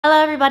Hello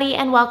everybody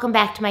and welcome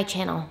back to my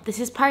channel. This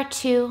is part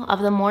 2 of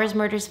the Moore's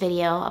Murders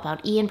video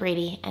about Ian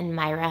Brady and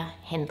Myra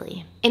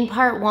Hindley. In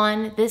part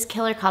 1, this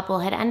killer couple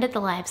had ended the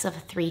lives of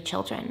 3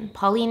 children,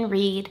 Pauline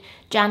Reed,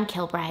 John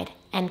Kilbride,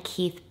 and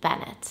Keith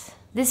Bennett.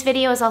 This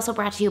video is also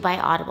brought to you by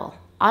Audible.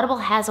 Audible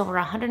has over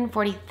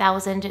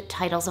 140,000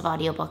 titles of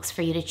audiobooks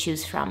for you to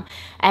choose from.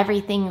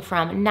 Everything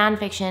from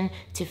nonfiction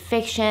to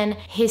fiction,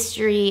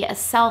 history,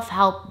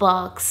 self-help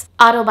books,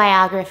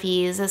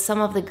 autobiographies, some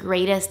of the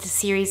greatest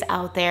series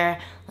out there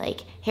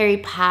like Harry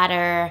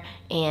Potter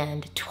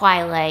and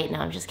Twilight. No,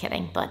 I'm just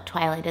kidding, but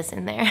Twilight is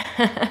in there.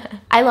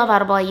 I love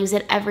Audible. I use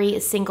it every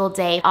single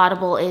day.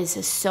 Audible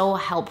is so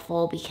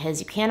helpful because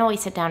you can't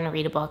always sit down and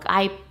read a book.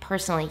 I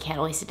personally can't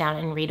always sit down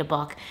and read a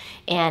book,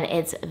 and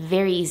it's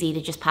very easy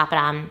to just pop it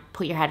on,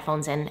 put your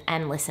headphones in,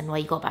 and listen while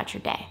you go about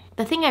your day.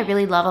 The thing I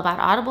really love about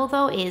Audible,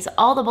 though, is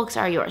all the books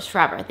are yours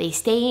forever. They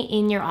stay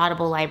in your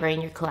Audible library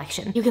in your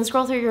collection. You can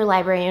scroll through your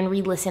library and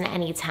re-listen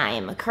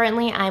anytime.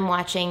 Currently, I'm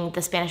watching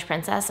The Spanish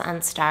Princess on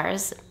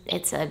Starz.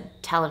 It's a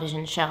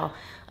television show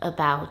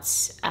about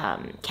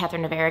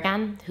Catherine of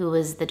Aragon, who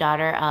was the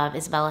daughter of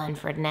Isabella and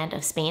Ferdinand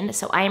of Spain.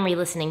 So I am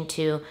re-listening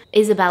to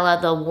Isabella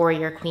the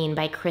Warrior Queen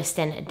by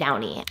Kristen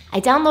Downey. I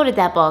downloaded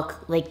that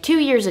book like 2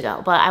 years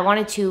ago, but I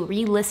wanted to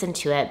re-listen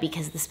to it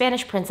because The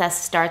Spanish Princess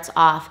starts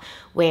off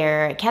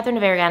where Catherine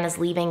of Aragon is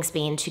leaving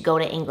Spain to go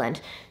to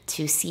England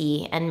to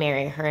see and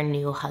marry her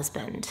new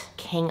husband,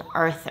 King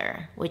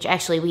Arthur, which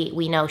actually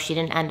we know she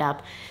didn't end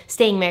up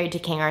staying married to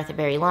King Arthur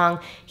very long.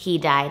 He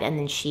died and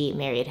then she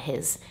married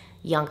his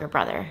younger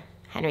brother,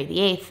 Henry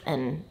VIII,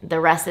 and the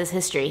rest is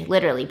history,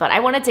 literally. But I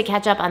wanted to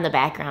catch up on the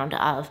background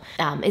of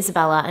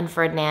Isabella and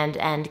Ferdinand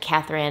and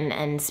Catherine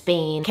and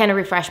Spain, kind of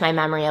refresh my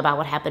memory about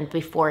what happened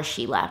before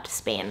she left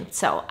Spain.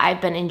 So I've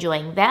been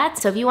enjoying that.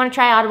 So if you want to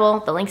try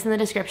Audible, the link's in the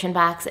description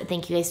box.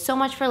 Thank you guys so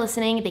much for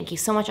listening. Thank you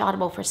so much,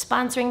 Audible, for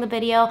sponsoring the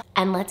video,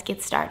 and let's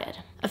get started.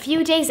 A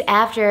few days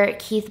after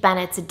Keith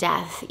Bennett's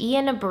death,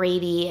 Ian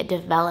Brady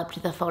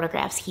developed the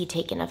photographs he'd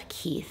taken of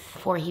Keith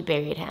before he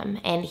buried him,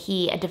 and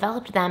he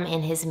developed them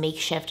in his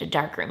makeshift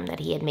darkroom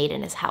that he had made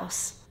in his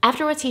house.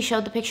 Afterwards, he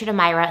showed the picture to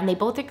Myra, and they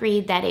both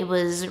agreed that it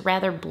was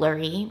rather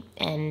blurry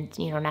and,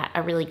 not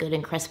a really good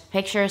and crisp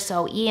picture,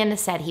 so Ian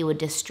said he would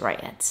destroy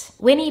it.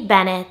 Winnie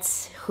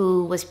Bennett,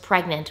 who was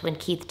pregnant when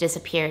Keith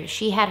disappeared,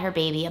 she had her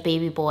baby, a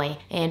baby boy,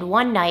 and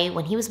one night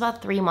when he was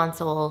about 3 months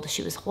old,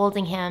 she was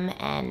holding him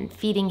and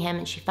feeding him,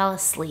 and she fell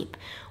asleep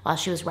while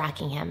she was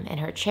rocking him in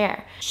her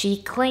chair.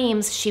 She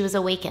claims she was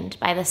awakened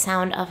by the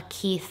sound of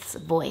Keith's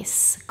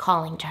voice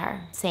calling to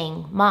her,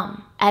 saying,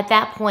 "Mom." At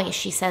that point,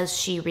 she says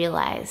she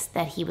realized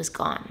that he was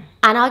gone.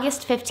 On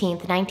August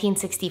 15th,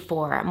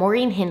 1964,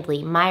 Maureen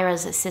Hindley,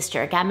 Myra's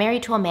sister, got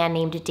married to a man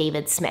named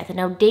David Smith.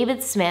 Now,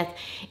 David Smith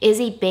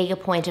is a big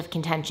point of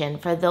contention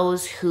for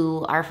those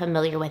who are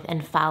familiar with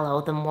and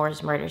follow the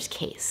Moore's Murders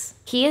case.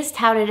 He is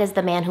touted as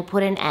the man who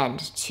put an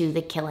end to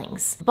the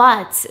killings,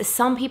 but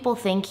some people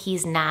think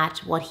he's not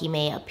what he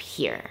may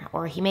appear,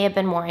 or he may have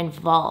been more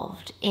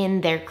involved in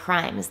their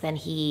crimes than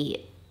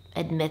he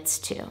admits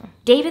to.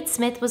 David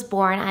Smith was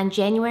born on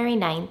January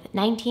 9th,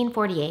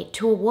 1948,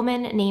 to a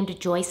woman named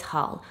Joyce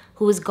Hull,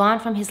 who was gone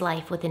from his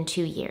life within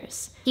 2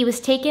 years. He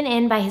was taken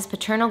in by his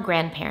paternal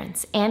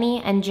grandparents,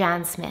 Annie and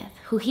John Smith,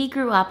 who he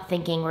grew up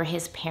thinking were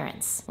his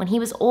parents. When he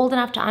was old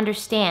enough to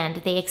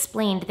understand, they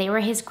explained they were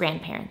his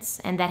grandparents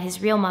and that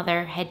his real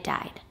mother had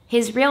died.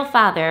 His real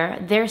father,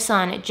 their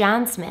son,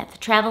 John Smith,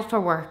 traveled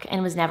for work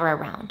and was never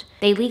around.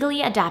 They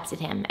legally adopted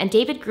him, and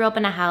David grew up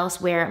in a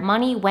house where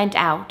money went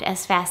out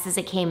as fast as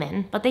it came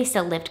in, but they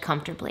still lived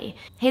comfortably.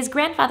 His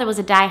grandfather was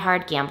a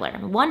die-hard gambler.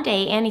 One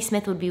day, Annie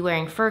Smith would be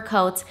wearing fur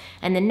coats,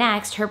 and the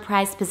next, her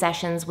prized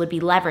possessions would be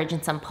leveraged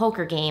in some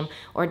poker game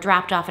or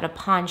dropped off at a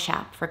pawn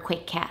shop for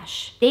quick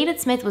cash. David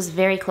Smith was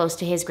very close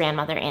to his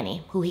grandmother,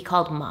 Annie, who he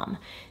called Mom.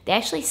 They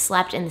actually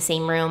slept in the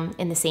same room,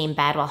 in the same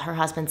bed, while her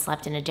husband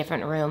slept in a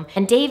different room.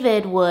 And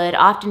David would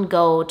often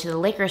go to the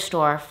liquor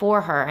store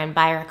for her and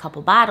buy her a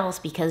couple bottles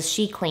because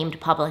she claimed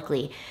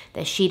publicly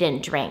that she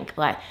didn't drink,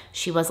 but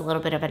she was a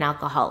little bit of an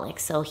alcoholic.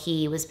 So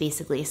he was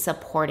basically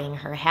supporting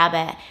her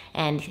habit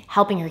and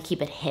helping her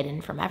keep it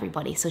hidden from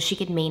everybody so she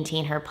could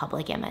maintain her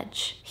public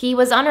image. He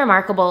was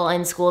unremarkable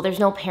in school. There's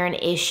no parent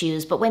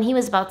issues, but when he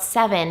was about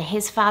 7,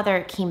 his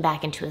father came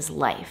back into his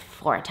life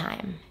for a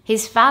time.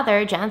 His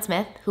father, John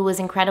Smith, who was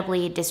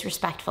incredibly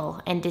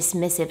disrespectful and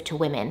dismissive to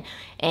women,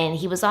 and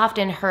he was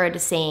often heard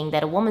saying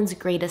that a woman's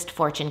greatest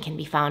fortune can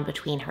be found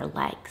between her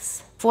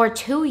legs. For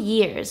 2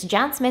 years,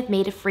 John Smith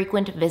made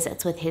frequent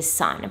visits with his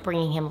son,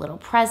 bringing him little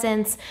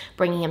presents,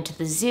 bringing him to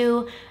the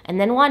zoo, and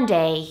then one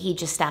day he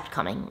just stopped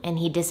coming and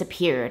he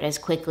disappeared as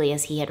quickly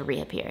as he had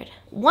reappeared.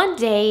 One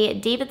day,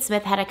 David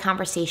Smith had a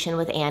conversation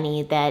with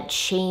Annie that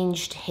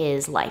changed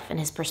his life and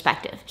his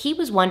perspective. He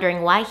was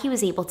wondering why he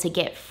was able to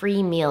get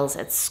free meals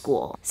at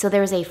school. So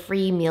there was a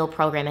free meal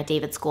program at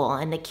David's school,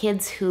 and the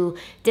kids who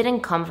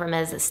didn't come from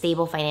as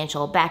stable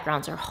financial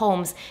backgrounds or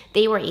homes,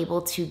 they were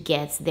able to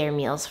get their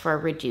meals for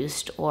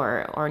reduced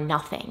or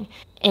nothing.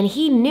 And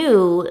he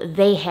knew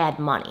they had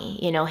money.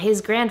 You know,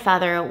 his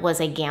grandfather was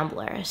a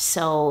gambler,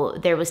 so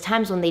there was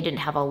times when they didn't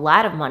have a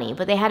lot of money,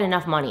 but they had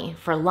enough money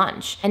for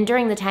lunch. And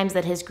during the times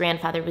that his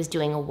grandfather was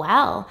doing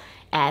well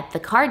at the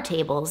card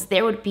tables,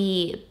 there would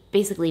be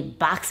basically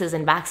boxes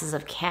and boxes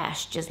of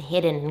cash just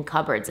hidden in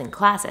cupboards and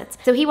closets.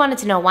 So he wanted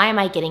to know, why am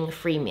I getting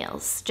free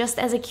meals? Just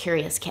as a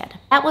curious kid.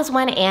 That was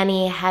when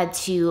Annie had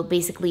to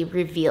basically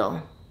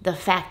reveal the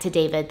fact to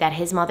David that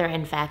his mother,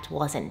 in fact,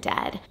 wasn't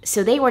dead.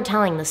 So they were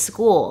telling the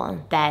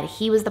school that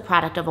he was the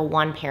product of a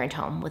one-parent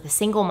home with a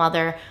single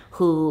mother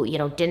who, you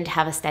know, didn't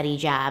have a steady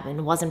job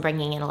and wasn't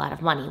bringing in a lot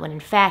of money, when in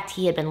fact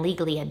he had been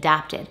legally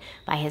adopted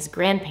by his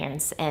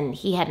grandparents and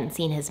he hadn't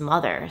seen his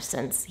mother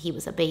since he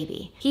was a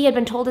baby. He had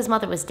been told his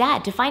mother was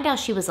dead, to find out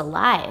she was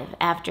alive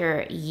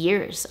after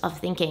years of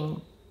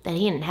thinking that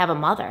he didn't have a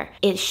mother.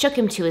 It shook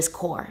him to his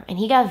core, and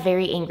he got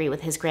very angry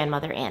with his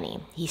grandmother,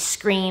 Annie. He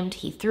screamed,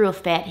 he threw a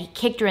fit, he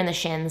kicked her in the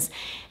shins,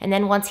 and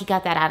then once he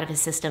got that out of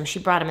his system, she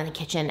brought him in the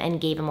kitchen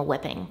and gave him a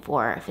whipping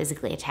for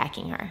physically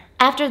attacking her.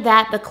 After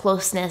that, the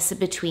closeness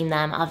between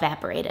them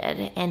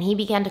evaporated, and he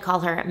began to call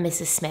her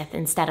Mrs. Smith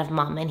instead of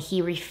Mom, and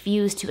he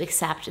refused to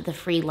accept the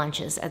free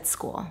lunches at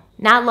school.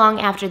 Not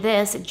long after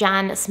this,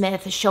 John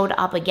Smith showed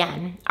up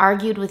again,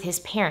 argued with his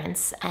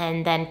parents,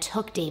 and then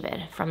took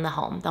David from the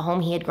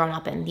home he had grown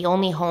up in, the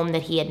only home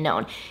that he had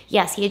known.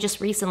 Yes, he had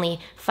just recently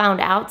found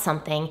out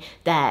something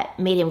that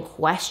made him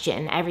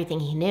question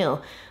everything he knew,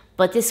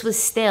 but this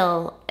was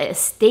still a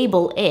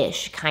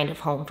stable-ish kind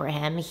of home for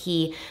him.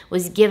 He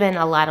was given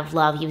a lot of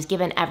love. He was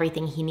given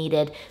everything he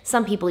needed.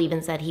 Some people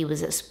even said he was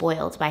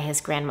spoiled by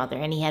his grandmother,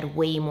 and he had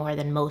way more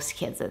than most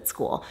kids at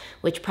school,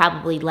 which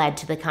probably led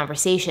to the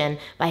conversation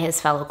by his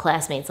fellow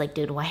classmates, like,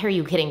 dude, why are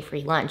you getting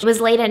free lunch? It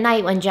was late at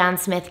night when John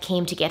Smith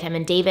came to get him,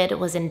 and David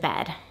was in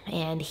bed,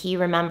 and he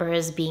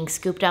remembers being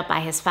scooped up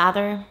by his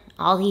father.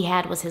 All he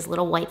had was his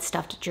little white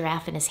stuffed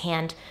giraffe in his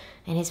hand,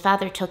 and his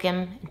father took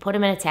him and put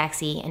him in a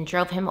taxi and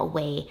drove him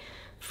away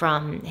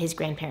from his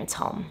grandparents'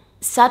 home.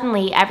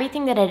 Suddenly,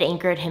 everything that had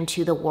anchored him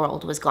to the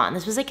world was gone.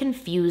 This was a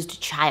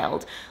confused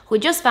child who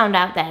had just found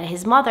out that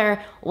his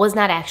mother was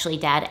not actually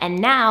dead,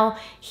 and now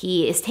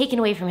he is taken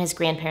away from his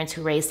grandparents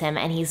who raised him,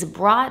 and he's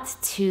brought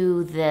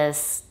to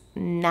this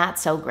not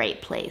so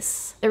great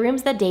place. The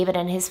rooms that David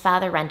and his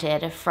father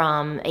rented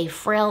from a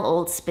frail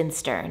old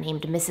spinster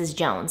named Mrs.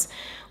 Jones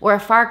were a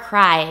far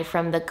cry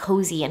from the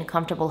cozy and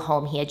comfortable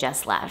home he had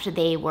just left.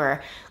 They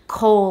were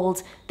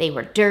cold, they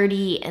were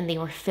dirty, and they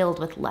were filled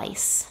with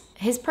lice.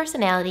 His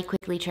personality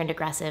quickly turned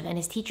aggressive, and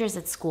his teachers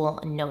at school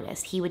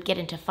noticed. He would get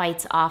into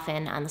fights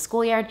often on the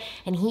schoolyard,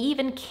 and he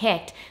even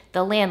kicked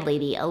the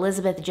landlady,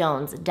 Elizabeth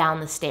Jones, down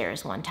the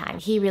stairs one time.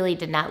 He really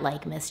did not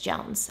like Miss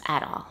Jones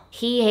at all.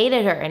 He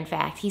hated her, in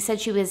fact. He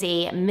said she was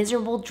a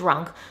miserable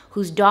drunk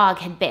whose dog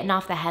had bitten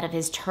off the head of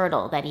his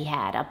turtle that he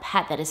had, a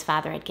pet that his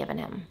father had given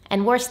him.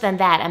 And worse than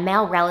that, a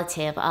male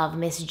relative of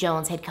Miss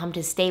Jones had come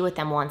to stay with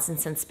them once, and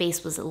since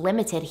space was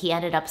limited, he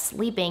ended up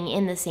sleeping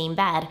in the same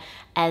bed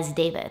as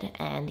David,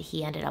 and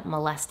he ended up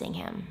molesting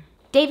him.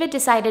 David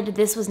decided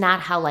this was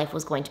not how life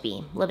was going to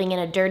be. Living in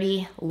a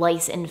dirty,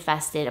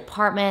 lice-infested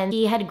apartment,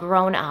 he had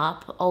grown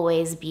up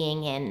always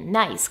being in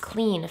nice,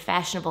 clean,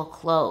 fashionable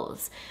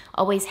clothes,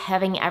 always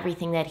having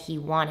everything that he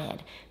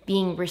wanted,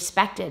 being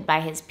respected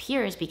by his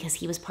peers because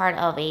he was part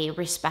of a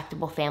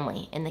respectable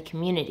family in the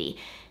community.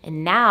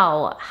 And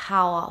now,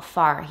 how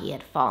far he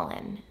had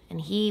fallen. And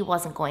he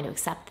wasn't going to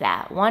accept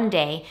that. One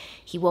day,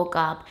 he woke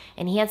up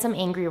and he had some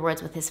angry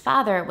words with his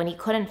father when he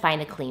couldn't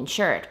find a clean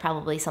shirt.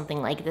 Probably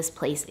something like, "This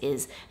place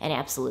is an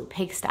absolute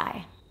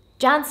pigsty."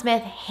 John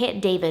Smith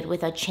hit David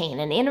with a chain,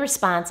 and in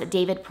response,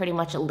 David pretty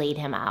much laid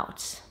him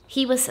out.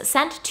 He was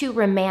sent to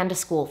remand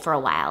school for a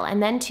while,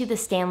 and then to the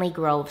Stanley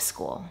Grove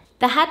School.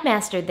 The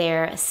headmaster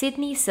there,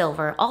 Sidney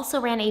Silver, also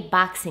ran a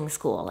boxing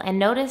school and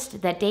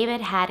noticed that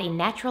David had a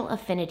natural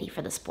affinity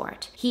for the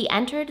sport. He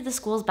entered the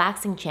school's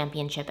boxing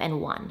championship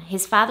and won.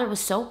 His father was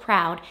so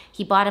proud,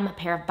 he bought him a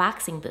pair of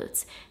boxing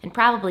boots and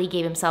probably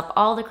gave himself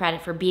all the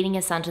credit for beating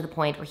his son to the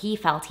point where he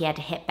felt he had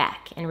to hit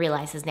back and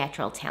realize his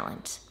natural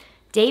talent.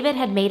 David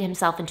had made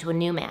himself into a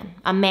new man,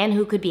 a man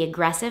who could be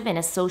aggressive in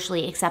a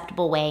socially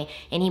acceptable way,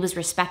 and he was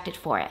respected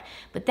for it.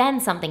 But then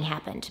something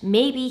happened.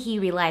 Maybe he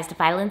realized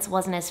violence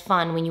wasn't as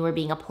fun when you were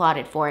being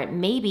applauded for it.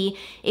 Maybe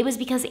it was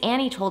because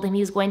Annie told him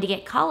he was going to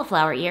get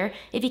cauliflower ear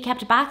if he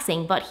kept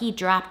boxing, but he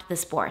dropped the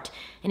sport.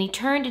 And he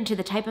turned into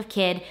the type of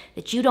kid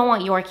that you don't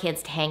want your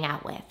kids to hang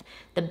out with.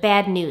 The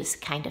bad news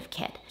kind of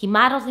kid. He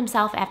modeled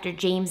himself after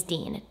James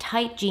Dean,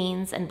 tight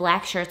jeans and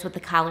black shirts with the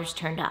collars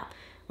turned up.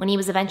 When he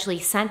was eventually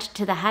sent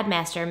to the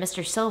headmaster,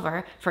 Mr.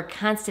 Silver, for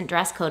constant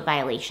dress code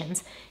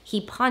violations,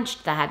 he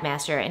punched the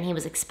headmaster and he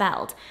was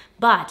expelled.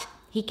 But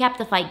he kept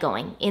the fight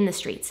going in the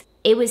streets.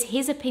 It was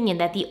his opinion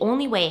that the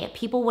only way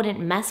people wouldn't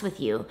mess with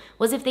you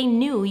was if they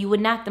knew you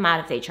would knock them out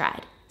if they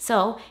tried.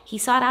 So he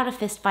sought out a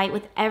fist fight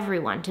with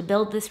everyone to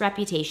build this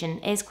reputation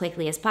as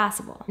quickly as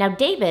possible. Now,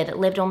 David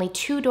lived only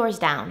 2 doors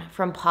down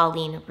from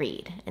Pauline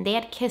Reed, and they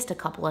had kissed a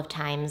couple of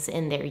times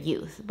in their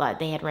youth, but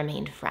they had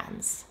remained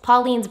friends.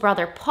 Pauline's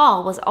brother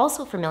Paul was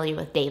also familiar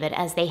with David,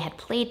 as they had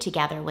played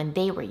together when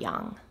they were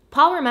young.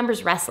 Paul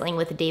remembers wrestling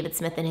with David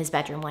Smith in his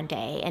bedroom one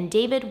day, and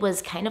David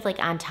was kind of like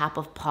on top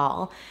of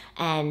Paul,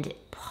 and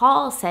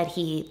Paul said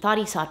he thought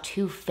he saw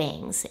 2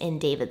 fangs in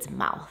David's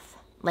mouth.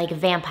 Like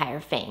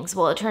vampire fangs.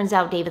 Well, it turns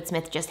out David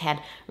Smith just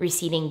had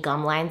receding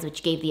gum lines,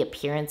 which gave the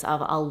appearance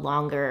of a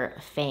longer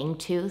fang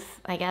tooth,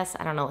 I guess.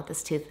 I don't know what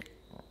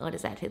what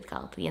is that tooth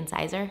called? The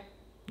incisor?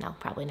 No,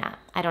 probably not.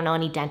 I don't know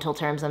any dental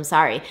terms, I'm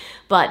sorry.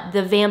 But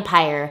the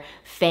vampire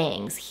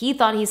fangs, he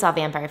thought he saw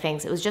vampire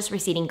fangs. It was just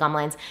receding gum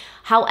lines.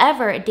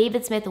 However,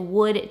 David Smith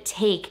would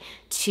take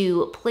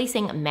to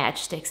placing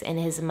matchsticks in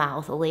his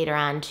mouth later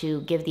on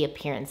to give the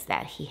appearance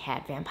that he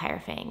had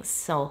vampire fangs.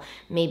 So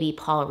maybe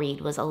Paul Reed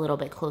was a little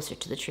bit closer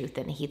to the truth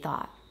than he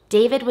thought.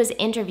 David was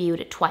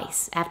interviewed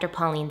twice after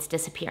Pauline's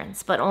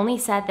disappearance, but only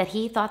said that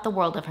he thought the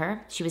world of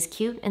her. She was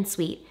cute and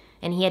sweet,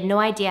 and he had no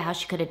idea how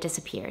she could have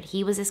disappeared.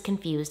 He was as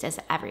confused as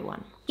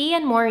everyone. He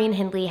and Myra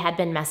Hindley had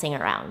been messing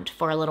around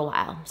for a little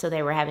while, so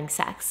they were having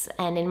sex.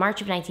 And in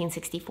March of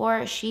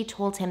 1964, she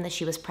told him that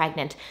she was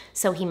pregnant,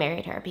 so he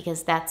married her,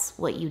 because that's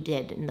what you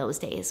did in those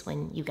days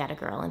when you got a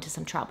girl into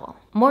some trouble.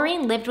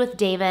 Maureen lived with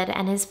David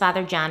and his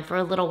father John for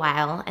a little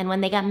while, and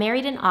when they got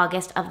married in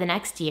August of the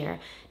next year,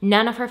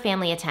 none of her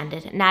family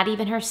attended, not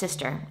even her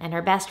sister and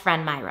her best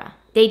friend Myra.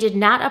 They did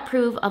not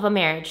approve of a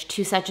marriage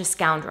to such a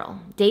scoundrel.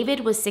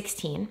 David was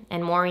 16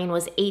 and Maureen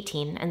was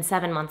 18 and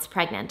 7 months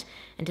pregnant,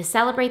 and to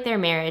celebrate their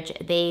marriage,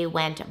 they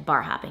went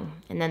bar hopping,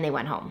 and then they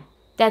went home.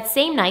 That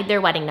same night,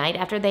 their wedding night,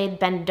 after they had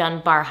been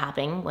done bar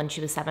hopping when she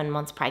was 7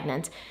 months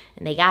pregnant,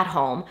 and they got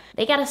home,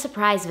 they got a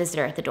surprise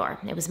visitor at the door.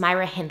 It was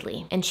Myra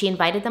Hindley, and she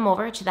invited them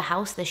over to the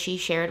house that she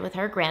shared with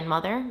her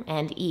grandmother,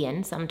 and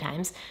Ian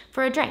sometimes,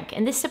 for a drink.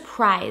 And this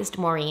surprised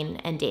Maureen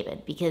and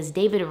David, because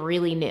David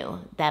really knew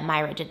that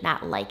Myra did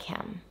not like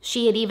him.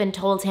 She had even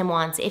told him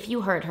once, "If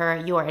you hurt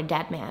her, you're a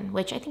dead man,"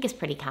 which I think is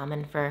pretty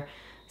common for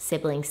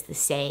siblings to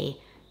say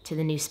to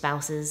the new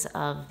spouses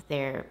of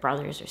their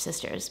brothers or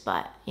sisters,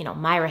 but, you know,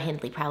 Myra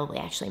Hindley probably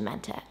actually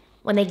meant it.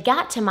 When they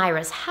got to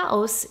Myra's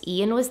house,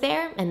 Ian was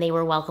there, and they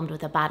were welcomed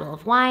with a bottle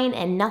of wine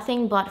and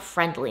nothing but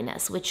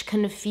friendliness, which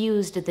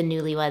confused the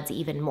newlyweds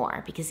even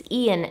more, because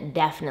Ian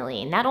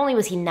definitely, not only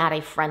was he not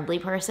a friendly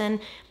person,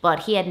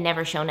 but he had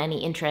never shown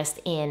any interest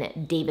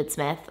in David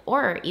Smith,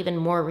 or even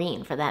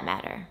Maureen for that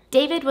matter.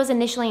 David was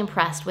initially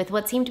impressed with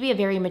what seemed to be a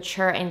very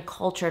mature and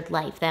cultured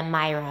life that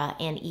Myra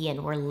and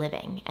Ian were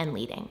living and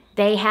leading.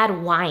 They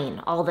had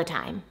wine all the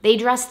time. They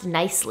dressed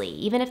nicely,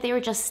 even if they were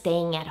just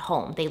staying at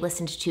home. They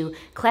listened to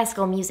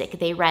classical music.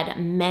 They read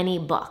many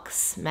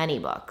books.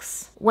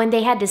 When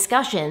they had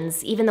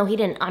discussions, even though he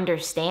didn't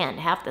understand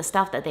half the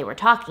stuff that they were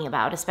talking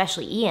about,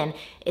 especially Ian,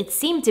 it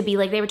seemed to be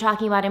like they were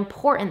talking about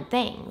important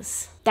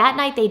things. That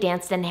night they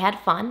danced and had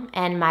fun,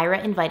 and Myra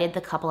invited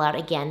the couple out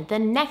again the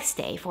next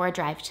day for a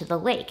drive to the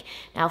lake.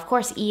 Now, of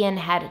course, Ian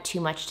had too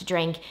much to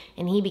drink,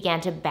 and he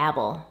began to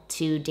babble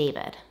to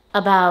David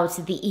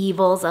about the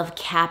evils of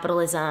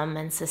capitalism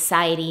and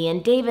society.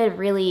 And David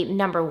really,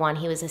 number one,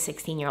 he was a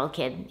 16-year-old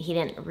kid. He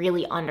didn't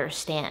really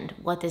understand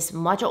what this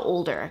much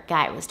older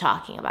guy was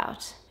talking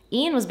about.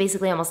 Ian was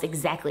basically almost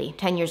exactly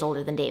 10 years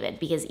older than David,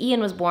 because Ian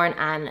was born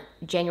on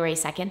January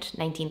 2nd,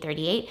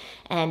 1938,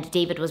 and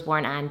David was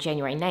born on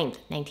January 9th,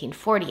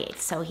 1948.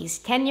 So he's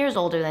 10 years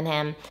older than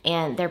him,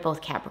 and they're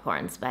both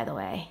Capricorns, by the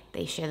way.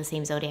 They share the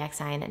same zodiac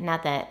sign.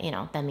 Not that, you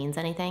know, that means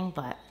anything,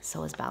 but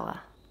so is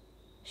Bella.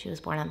 She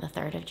was born on the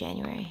 3rd of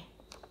January.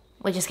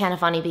 Which is kind of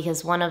funny,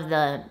 because one of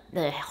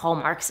the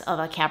hallmarks of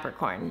a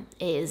Capricorn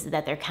is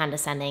that they're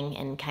condescending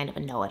and kind of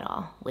a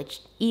know-it-all, which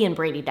Ian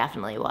Brady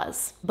definitely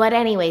was. But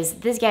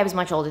anyways, this guy was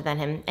much older than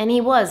him, and he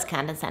was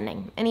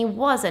condescending, and he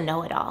was a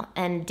know-it-all.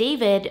 And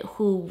David,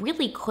 who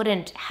really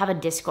couldn't have a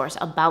discourse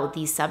about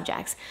these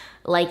subjects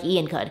like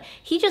Ian could,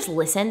 he just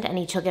listened and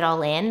he took it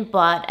all in,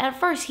 but at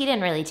first he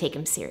didn't really take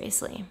him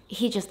seriously.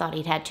 He just thought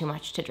he'd had too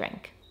much to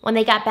drink. When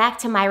they got back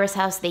to Myra's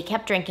house, they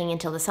kept drinking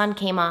until the sun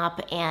came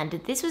up, and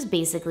this was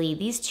basically,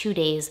 these 2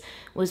 days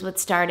was what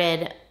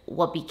started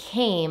what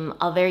became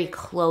a very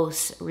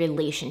close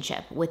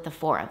relationship with the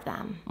 4 of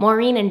them.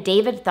 Maureen and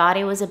David thought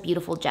it was a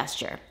beautiful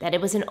gesture, that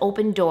it was an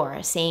open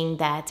door saying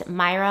that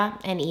Myra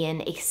and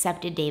Ian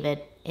accepted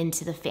David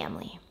into the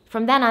family.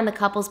 From then on, the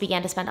couples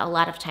began to spend a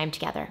lot of time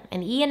together,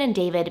 and Ian and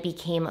David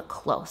became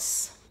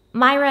close.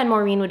 Myra and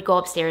Maureen would go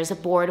upstairs,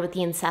 bored with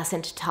the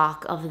incessant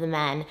talk of the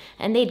men,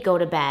 and they'd go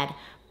to bed.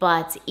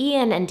 But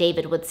Ian and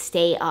David would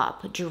stay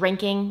up,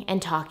 drinking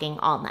and talking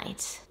all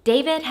night.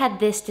 David had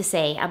this to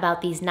say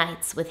about these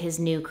nights with his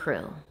new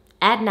crew.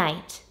 At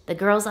night, the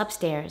girls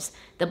upstairs,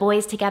 the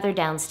boys together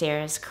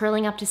downstairs,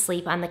 curling up to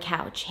sleep on the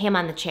couch, him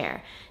on the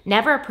chair,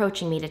 never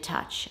approaching me to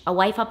touch, a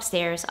wife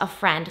upstairs, a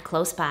friend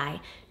close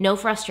by, no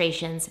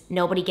frustrations,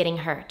 nobody getting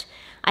hurt.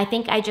 I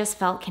think I just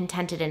felt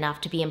contented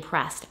enough to be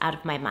impressed out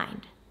of my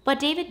mind. But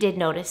David did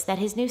notice that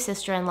his new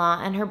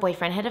sister-in-law and her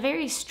boyfriend had a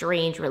very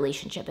strange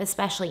relationship,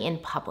 especially in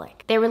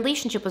public. Their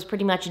relationship was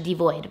pretty much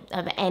devoid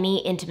of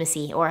any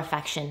intimacy or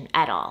affection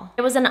at all.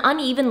 There was an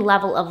uneven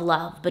level of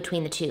love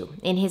between the two,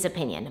 in his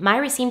opinion.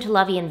 Myra seemed to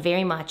love Ian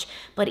very much,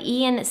 but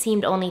Ian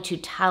seemed only to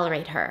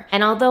tolerate her.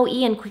 And although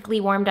Ian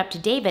quickly warmed up to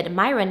David,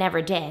 Myra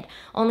never did,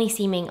 only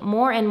seeming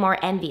more and more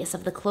envious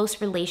of the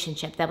close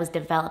relationship that was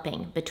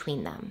developing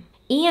between them.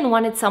 Ian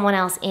wanted someone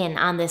else in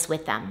on this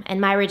with them, and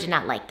Myra did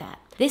not like that.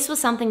 This was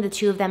something the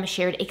two of them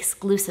shared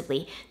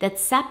exclusively that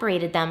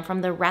separated them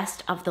from the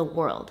rest of the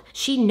world.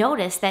 She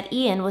noticed that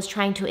Ian was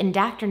trying to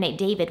indoctrinate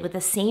David with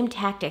the same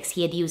tactics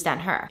he had used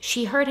on her.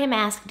 She heard him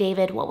ask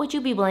David, "What would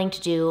you be willing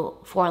to do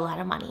for a lot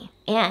of money?"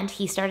 And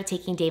he started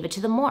taking David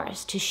to the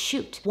moors to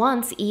shoot.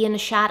 Once, Ian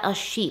shot a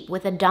sheep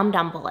with a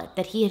dum-dum bullet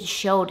that he had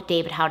showed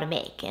David how to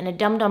make. And a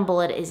dum-dum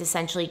bullet is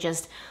essentially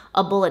just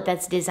a bullet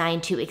that's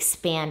designed to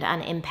expand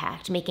on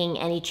impact, making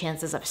any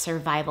chances of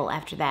survival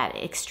after that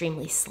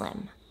extremely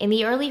slim. In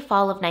the early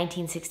fall of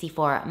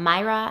 1964,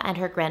 Myra and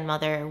her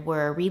grandmother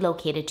were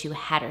relocated to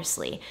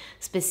Hattersley,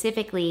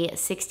 specifically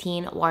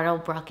 16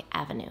 Wattlebrook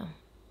Avenue.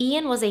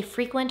 Ian was a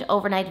frequent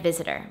overnight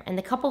visitor, and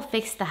the couple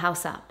fixed the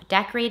house up,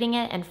 decorating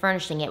it and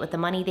furnishing it with the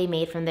money they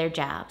made from their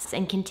jobs,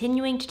 and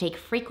continuing to take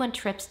frequent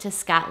trips to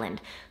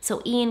Scotland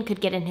so Ian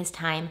could get in his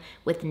time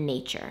with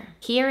nature.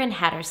 Here in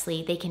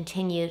Hattersley, they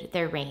continued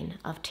their reign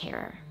of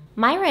terror.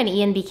 Myra and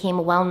Ian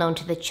became well known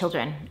to the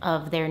children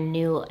of their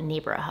new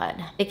neighborhood.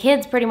 The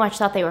kids pretty much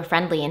thought they were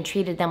friendly and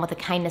treated them with a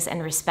kindness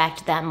and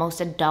respect that most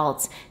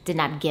adults did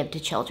not give to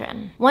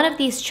children. One of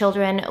these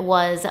children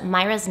was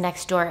Myra's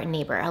next door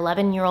neighbor,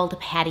 11-year-old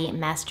Patty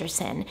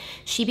Masterson.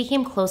 She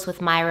became close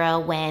with Myra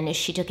when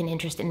she took an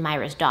interest in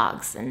Myra's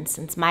dogs, and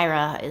since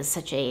Myra is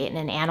such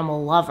an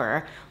animal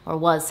lover, or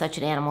was such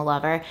an animal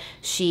lover,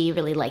 she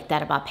really liked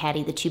that about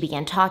Patty. The two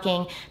began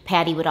talking.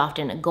 Patty would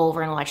often go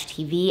over and watch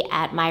TV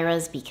at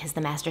Myra's because the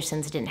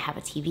Mastersons didn't have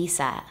a TV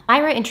set.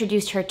 Myra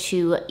introduced her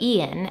to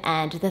Ian,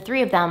 and the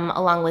three of them,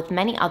 along with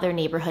many other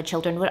neighborhood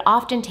children, would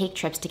often take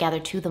trips together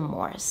to the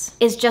moors.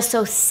 It's just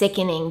so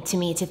sickening to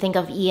me to think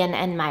of Ian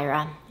and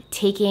Myra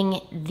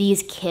taking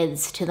these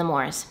kids to the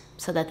moors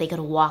so that they could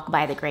walk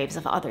by the graves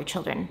of other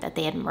children that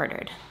they had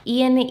murdered.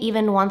 Ian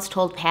even once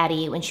told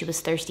Patty when she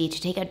was thirsty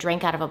to take a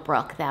drink out of a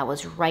brook that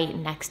was right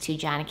next to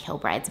John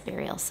Kilbride's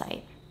burial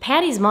site.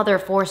 Patty's mother,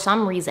 for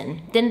some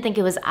reason, didn't think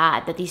it was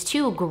odd that these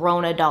two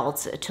grown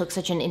adults took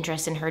such an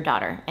interest in her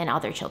daughter and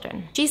other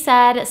children. She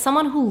said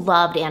someone who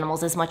loved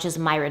animals as much as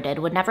Myra did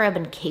would never have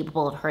been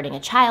capable of hurting a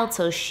child,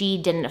 so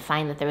she didn't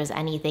find that there was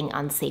anything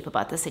unsafe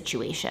about the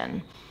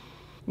situation.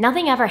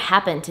 Nothing ever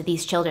happened to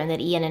these children that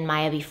Ian and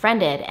Maya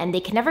befriended, and they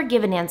could never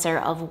give an answer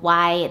of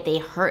why they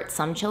hurt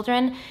some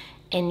children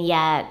and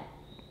yet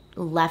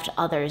left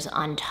others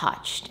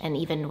untouched and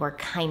even were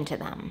kind to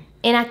them.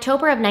 In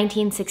October of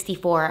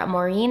 1964,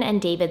 Maureen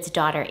and David's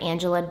daughter,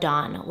 Angela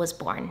Dawn, was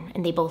born,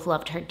 and they both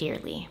loved her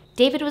dearly.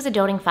 David was a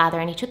doting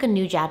father, and he took a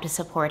new job to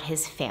support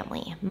his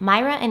family.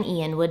 Myra and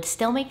Ian would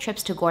still make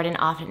trips to Gordon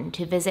often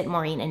to visit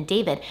Maureen and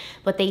David,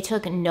 but they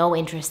took no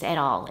interest at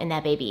all in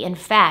that baby. In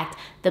fact,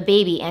 the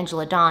baby,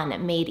 Angela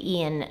Dawn, made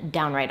Ian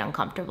downright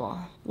uncomfortable.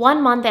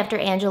 1 month after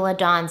Angela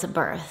Dawn's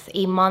birth,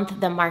 a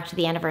month that marked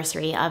the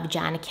anniversary of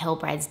John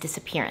Kilbride's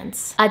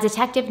disappearance, a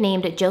detective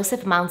named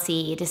Joseph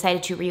Mounsey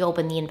decided to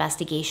reopen the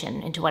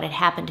investigation into what had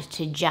happened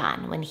to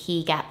John when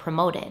he got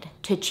promoted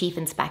to chief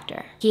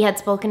inspector. He had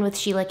spoken with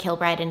Sheila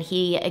Kilbride and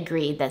he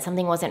agreed that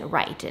something wasn't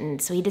right, and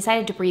so he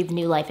decided to breathe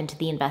new life into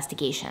the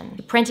investigation.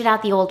 He printed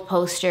out the old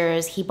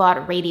posters, he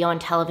bought radio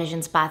and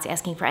television spots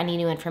asking for any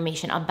new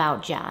information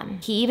about John.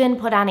 He even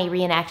put on a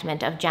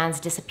reenactment of John's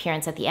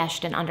disappearance at the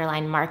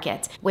Ashton-under-Lyne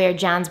Market, where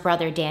John's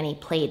brother Danny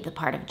played the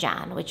part of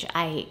John, which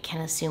I can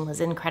assume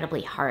was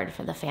incredibly hard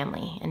for the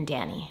family and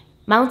Danny.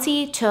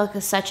 Mounsey took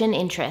such an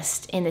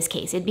interest in this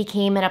case. It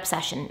became an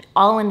obsession,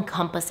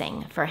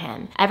 all-encompassing for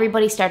him.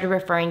 Everybody started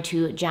referring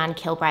to John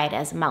Kilbride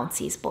as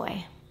Mounsey's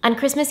boy. On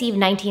Christmas Eve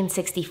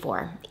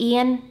 1964,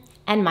 Ian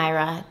and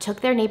Myra took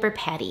their neighbor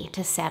Patty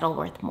to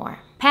Saddleworth Moor.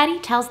 Patty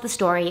tells the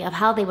story of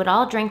how they would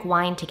all drink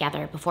wine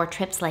together before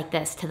trips like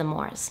this to the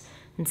moors.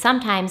 And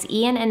sometimes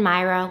Ian and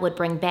Myra would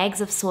bring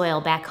bags of soil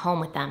back home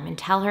with them and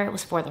tell her it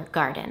was for their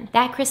garden.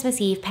 That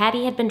Christmas Eve,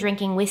 Patty had been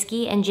drinking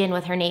whiskey and gin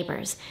with her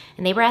neighbors,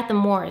 and they were at the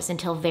moors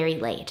until very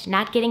late,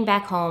 not getting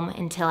back home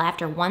until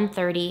after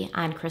 1:30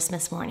 on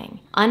Christmas morning.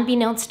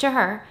 Unbeknownst to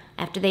her,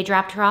 after they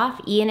dropped her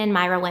off, Ian and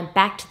Myra went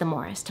back to the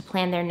moors to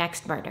plan their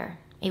next murder.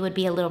 It would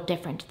be a little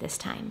different this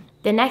time.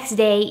 The next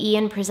day,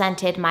 Ian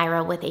presented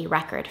Myra with a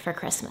record for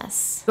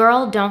Christmas.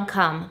 Girl Don't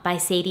Come by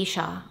Sadie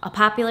Shaw, a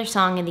popular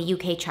song in the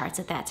UK charts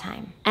at that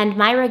time. And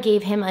Myra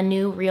gave him a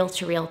new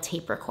reel-to-reel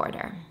tape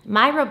recorder.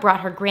 Myra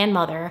brought her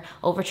grandmother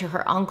over to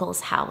her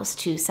uncle's house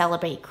to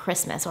celebrate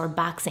Christmas, or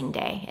Boxing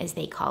Day, as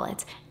they call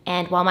it.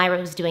 And while Myra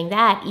was doing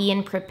that,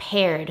 Ian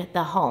prepared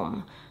the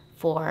home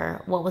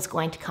for what was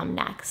going to come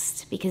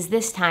next, because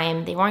this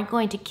time they weren't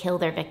going to kill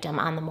their victim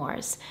on the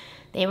moors.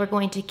 They were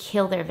going to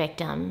kill their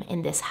victim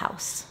in this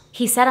house.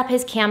 He set up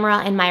his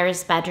camera in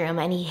Myra's bedroom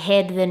and he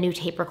hid the new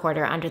tape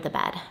recorder under the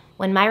bed.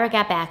 When Myra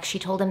got back, she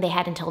told him they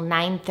had until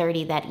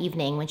 9:30 that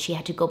evening when she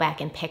had to go back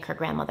and pick her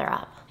grandmother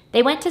up.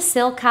 They went to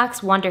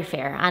Silcock's Wonder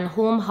Fair on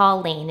Hulme Hall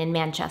Lane in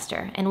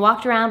Manchester and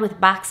walked around with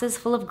boxes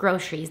full of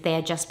groceries they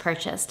had just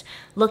purchased,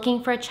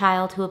 looking for a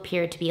child who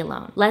appeared to be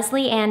alone.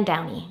 Leslie Ann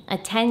Downey, a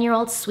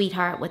 10-year-old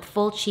sweetheart with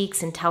full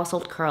cheeks and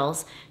tousled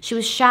curls. She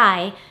was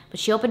shy, but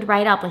she opened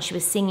right up when she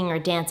was singing or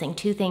dancing,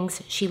 two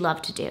things she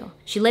loved to do.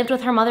 She lived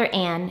with her mother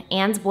Anne,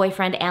 Anne's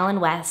boyfriend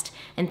Alan West,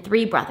 and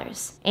 3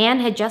 brothers.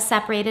 Anne had just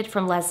separated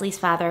from Leslie's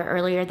father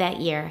earlier that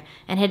year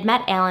and had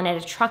met Alan at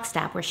a truck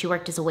stop where she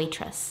worked as a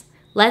waitress.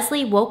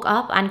 Leslie woke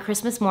up on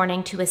Christmas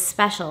morning to a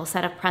special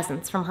set of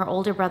presents from her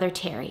older brother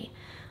Terry,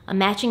 a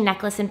matching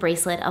necklace and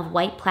bracelet of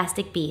white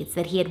plastic beads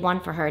that he had won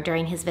for her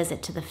during his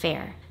visit to the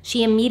fair.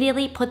 She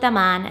immediately put them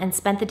on and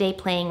spent the day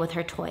playing with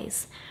her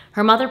toys.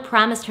 Her mother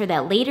promised her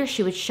that later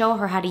she would show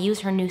her how to use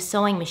her new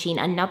sewing machine,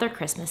 another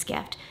Christmas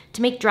gift,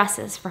 to make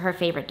dresses for her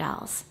favorite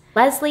dolls.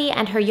 Leslie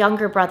and her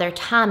younger brother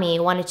Tommy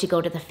wanted to go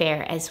to the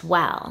fair as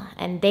well,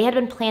 and they had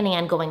been planning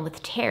on going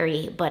with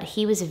Terry, but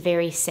he was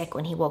very sick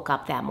when he woke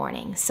up that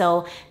morning,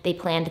 so they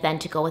planned then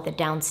to go with a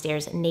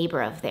downstairs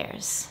neighbor of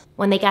theirs.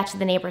 When they got to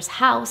the neighbor's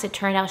house, it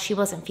turned out she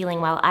wasn't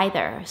feeling well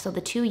either, so the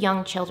 2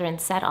 young children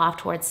set off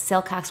towards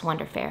Silcock's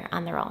Wonder Fair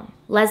on their own.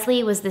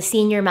 Leslie was the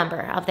senior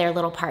member of their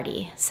little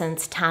party,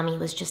 since Tommy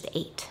was just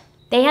 8.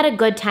 They had a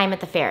good time at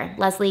the fair.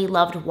 Leslie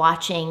loved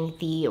watching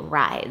the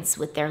rides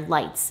with their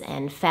lights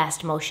and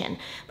fast motion,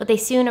 but they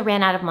soon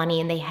ran out of money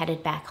and they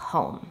headed back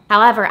home.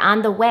 However,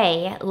 on the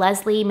way,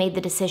 Leslie made the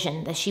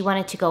decision that she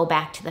wanted to go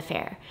back to the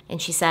fair, and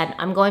she said,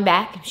 "I'm going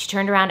back." She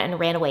turned around and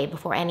ran away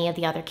before any of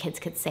the other kids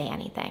could say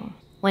anything.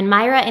 When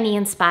Myra and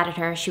Ian spotted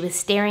her, she was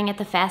staring at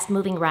the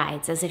fast-moving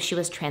rides as if she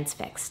was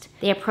transfixed.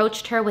 They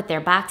approached her with their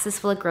boxes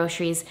full of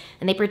groceries,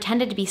 and they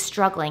pretended to be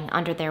struggling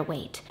under their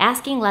weight,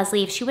 asking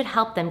Leslie if she would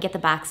help them get the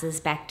boxes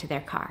back to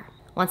their car.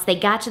 Once they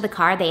got to the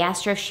car, they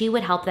asked her if she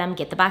would help them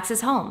get the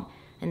boxes home,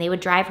 and they would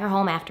drive her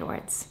home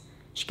afterwards.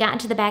 She got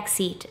into the back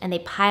seat, and they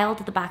piled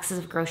the boxes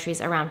of groceries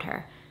around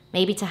her,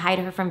 maybe to hide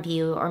her from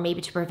view or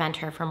maybe to prevent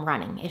her from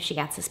running if she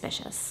got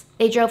suspicious.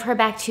 They drove her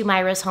back to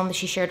Myra's home that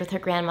she shared with her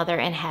grandmother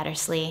in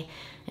Hattersley,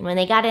 and when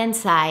they got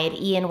inside,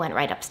 Ian went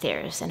right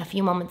upstairs, and a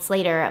few moments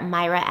later,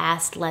 Myra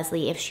asked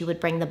Leslie if she would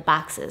bring the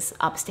boxes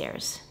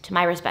upstairs to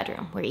Myra's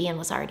bedroom, where Ian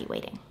was already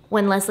waiting.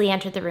 When Leslie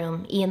entered the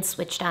room, Ian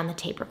switched on the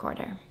tape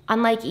recorder.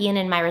 Unlike Ian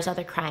and Myra's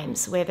other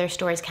crimes, where their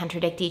stories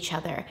contradict each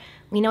other,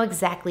 we know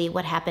exactly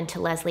what happened to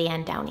Leslie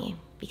Ann Downey,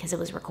 because it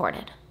was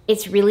recorded.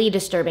 It's really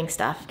disturbing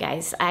stuff,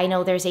 guys. I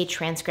know there's a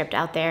transcript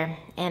out there,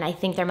 and I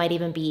think there might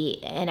even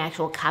be an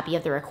actual copy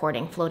of the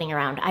recording floating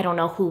around. I don't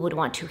know who would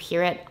want to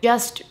hear it.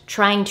 Just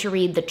trying to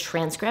read the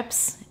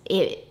transcripts,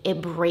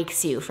 it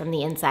breaks you from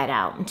the inside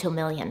out into a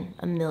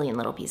million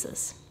little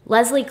pieces.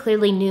 Leslie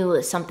clearly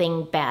knew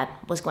something bad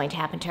was going to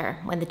happen to her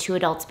when the 2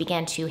 adults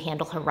began to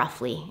handle her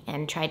roughly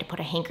and tried to put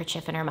a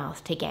handkerchief in her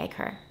mouth to gag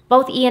her.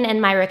 Both Ian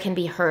and Myra can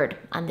be heard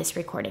on this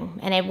recording,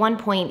 and at one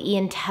point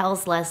Ian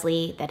tells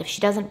Leslie that if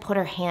she doesn't put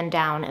her hand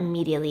down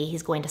immediately,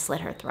 he's going to slit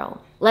her throat.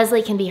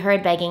 Leslie can be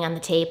heard begging on the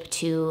tape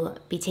to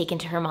be taken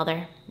to her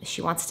mother.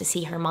 She wants to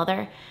see her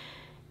mother,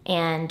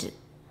 and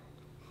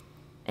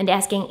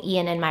asking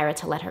Ian and Myra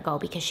to let her go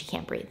because she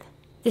can't breathe.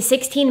 The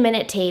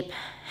 16-minute tape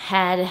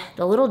had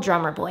the little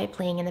drummer boy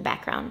playing in the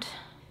background,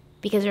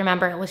 because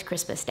remember, it was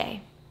Christmas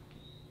Day.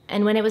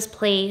 And when it was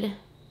played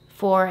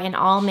for an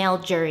all-male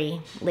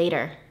jury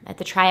later at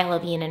the trial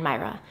of Ian and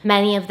Myra,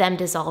 many of them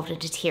dissolved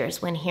into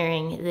tears when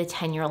hearing the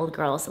 10-year-old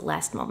girl's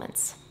last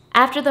moments.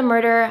 After the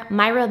murder,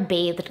 Myra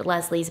bathed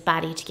Leslie's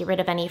body to get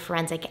rid of any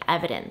forensic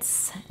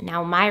evidence.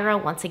 Now Myra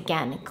once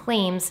again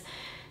claims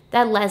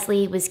that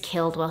Leslie was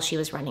killed while she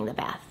was running the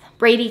bath.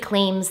 Brady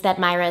claims that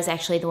Myra is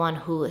actually the one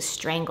who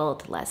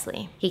strangled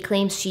Leslie. He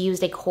claims she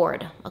used a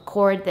cord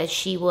that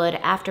she would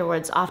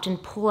afterwards often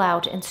pull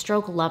out and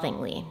stroke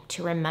lovingly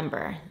to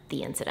remember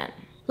the incident.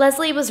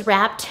 Leslie was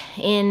wrapped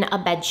in a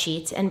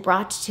bedsheet and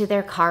brought to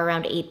their car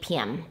around 8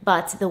 p.m.,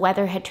 but the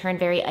weather had turned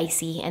very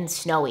icy and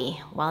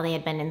snowy while they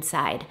had been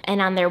inside.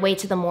 And on their way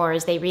to the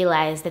moors, they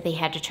realized that they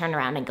had to turn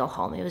around and go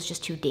home. It was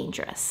just too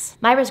dangerous.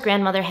 Myra's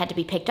grandmother had to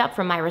be picked up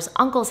from Myra's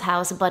uncle's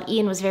house, but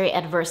Ian was very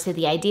adverse to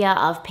the idea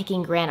of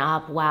picking Gran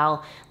up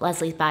while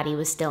Leslie's body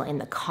was still in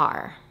the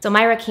car. So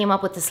Myra came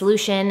up with the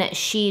solution.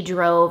 She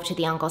drove to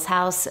the uncle's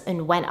house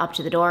and went up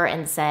to the door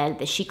and said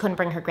that she couldn't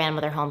bring her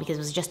grandmother home because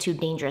it was just too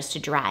dangerous to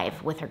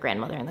drive with her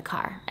grandmother in the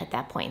car at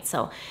that point.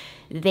 So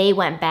they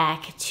went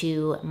back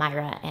to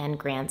Myra and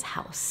Gran's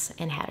house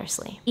in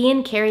Hattersley.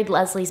 Ian carried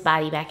Leslie's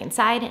body back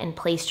inside and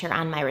placed her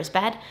on Myra's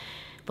bed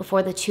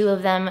before the 2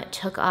 of them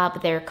took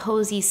up their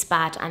cozy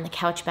spot on the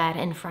couch bed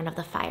in front of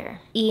the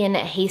fire. Ian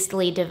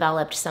hastily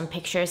developed some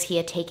pictures he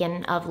had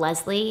taken of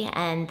Leslie,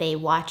 and they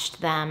watched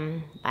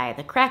them by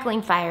the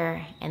crackling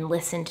fire and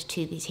listened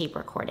to the tape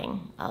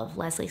recording of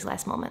Leslie's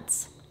last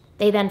moments.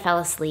 They then fell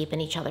asleep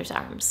in each other's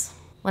arms.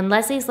 When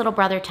Leslie's little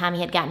brother Tommy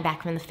had gotten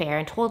back from the fair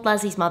and told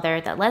Leslie's mother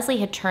that Leslie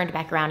had turned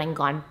back around and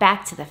gone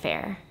back to the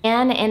fair,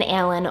 Anne and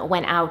Alan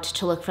went out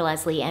to look for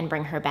Leslie and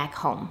bring her back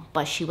home,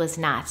 but she was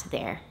not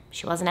there.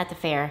 She wasn't at the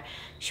fair.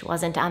 She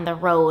wasn't on the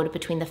road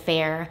between the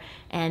fair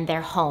and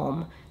their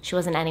home. She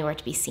wasn't anywhere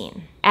to be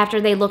seen. After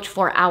they looked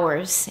for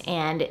hours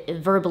and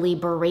verbally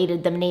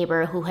berated the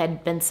neighbor who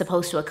had been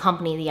supposed to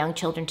accompany the young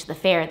children to the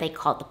fair, they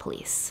called the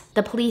police.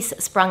 The police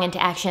sprung into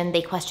action.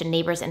 They questioned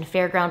neighbors and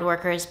fairground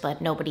workers,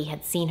 but nobody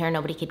had seen her.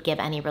 Nobody could give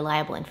any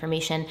reliable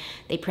information.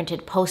 They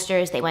printed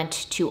posters. They went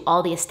to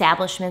all the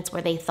establishments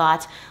where they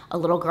thought a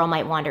little girl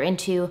might wander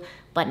into,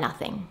 but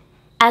nothing.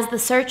 As the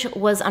search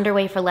was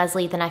underway for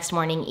Leslie the next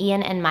morning,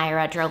 Ian and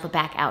Myra drove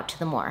back out to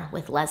the moor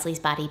with Leslie's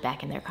body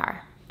back in their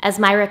car. As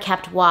Myra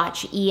kept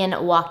watch,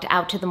 Ian walked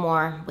out to the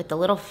moor with the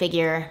little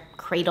figure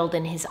cradled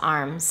in his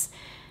arms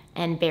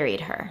and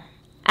buried her.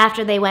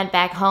 After they went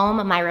back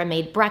home, Myra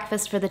made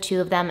breakfast for the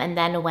two of them and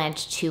then went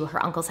to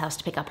her uncle's house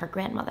to pick up her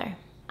grandmother.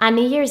 On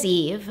New Year's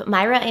Eve,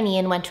 Myra and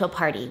Ian went to a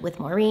party with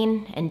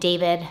Maureen and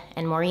David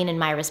and Maureen and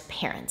Myra's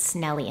parents,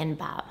 Nellie and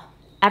Bob.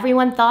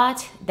 Everyone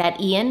thought that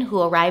Ian, who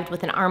arrived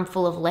with an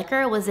armful of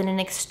liquor, was in an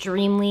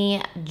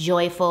extremely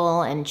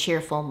joyful and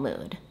cheerful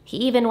mood. He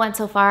even went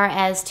so far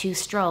as to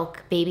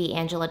stroke baby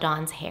Angela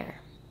Dawn's hair.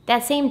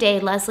 That same day,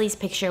 Leslie's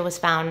picture was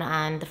found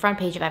on the front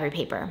page of every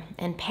paper,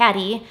 and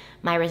Patty,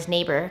 Myra's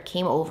neighbor,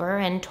 came over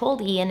and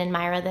told Ian and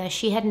Myra that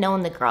she had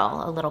known the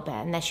girl a little bit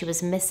and that she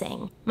was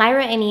missing.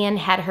 Myra and Ian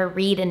had her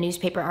read a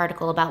newspaper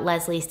article about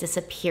Leslie's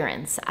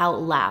disappearance out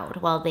loud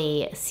while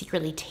they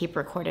secretly tape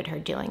recorded her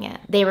doing it.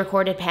 They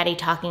recorded Patty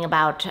talking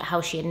about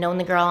how she had known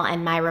the girl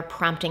and Myra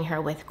prompting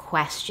her with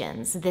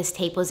questions. This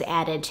tape was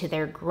added to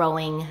their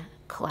growing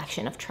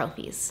collection of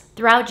trophies.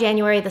 Throughout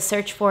January, the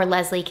search for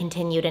Leslie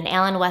continued, and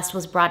Alan West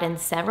was brought in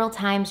several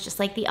times, just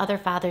like the other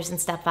fathers and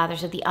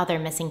stepfathers of the other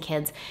missing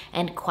kids,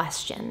 and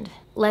questioned.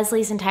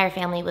 Leslie's entire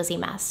family was a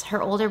mess.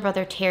 Her older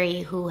brother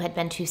Terry, who had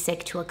been too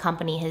sick to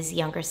accompany his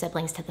younger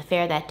siblings to the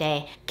fair that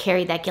day,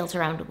 carried that guilt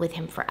around with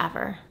him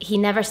forever. He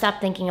never stopped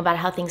thinking about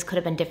how things could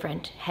have been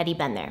different had he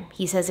been there.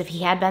 He says if he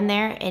had been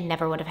there, it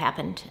never would have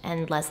happened,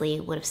 and Leslie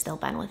would have still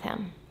been with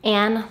him.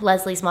 Anne,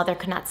 Leslie's mother,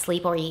 could not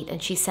sleep or eat,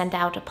 and she sent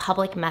out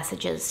public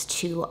messages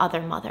to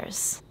other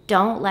mothers.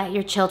 Don't let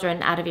your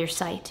children out of your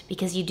sight,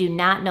 because you do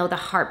not know the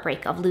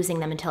heartbreak of losing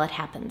them until it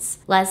happens.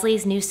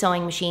 Leslie's new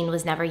sewing machine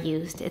was never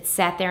used. It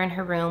sat there in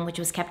her room, which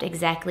was kept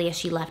exactly as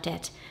she left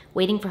it,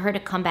 waiting for her to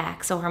come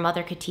back so her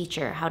mother could teach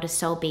her how to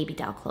sew baby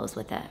doll clothes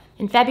with it.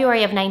 In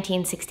February of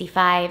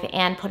 1965,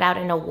 Anne put out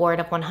an award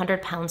of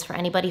 £100 for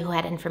anybody who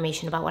had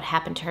information about what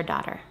happened to her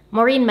daughter.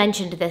 Maureen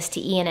mentioned this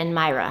to Ian and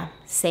Myra,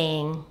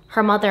 saying,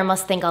 "Her mother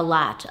must think a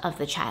lot of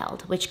the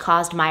child," which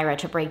caused Myra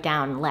to break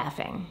down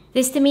laughing.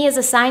 This to me is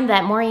a sign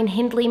that Myra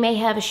Hindley may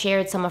have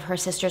shared some of her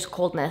sister's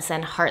coldness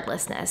and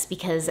heartlessness,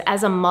 because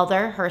as a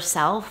mother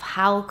herself,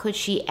 how could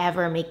she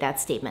ever make that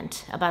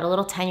statement about a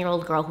little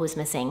 10-year-old girl who was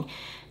missing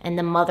and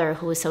the mother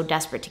who was so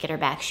desperate to get her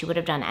back? She would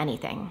have done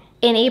anything.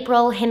 In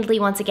April, Hindley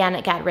once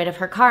again got rid of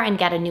her car and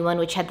got a new one,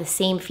 which had the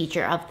same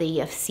feature of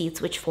the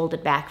seats, which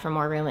folded back for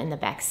more room in the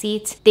back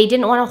seat. They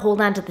didn't want to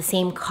hold on to the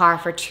same car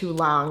for too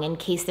long in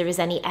case there was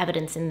any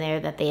evidence in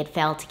there that they had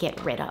failed to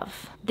get rid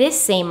of.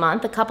 This same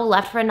month, the couple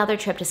left for another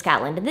trip to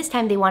Scotland, and this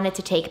time they wanted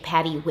to take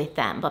Patty with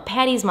them. But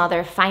Patty's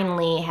mother,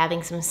 finally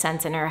having some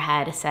sense in her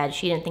head, said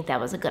she didn't think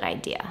that was a good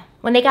idea.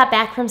 When they got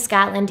back from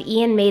Scotland,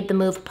 Ian made the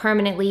move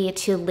permanently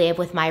to live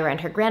with Myra and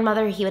her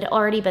grandmother. He had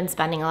already been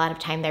spending a lot of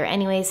time there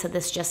anyway, so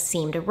this just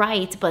seemed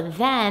right. But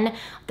then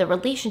the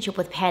relationship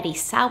with Patty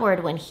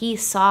soured when he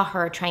saw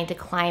her trying to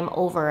climb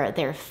over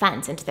their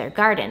fence into their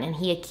garden, and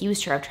he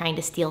accused her of trying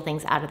to steal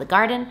things out of the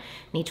garden, and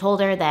he told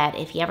her that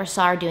if he ever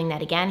saw her doing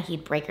that again,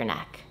 he'd break her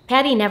neck.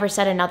 Patty never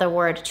said another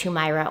word to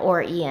Myra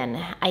or Ian.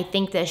 I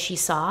think that she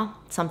saw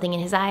something in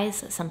his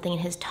eyes, something in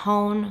his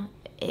tone.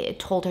 It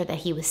told her that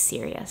he was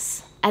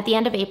serious. At the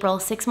end of April,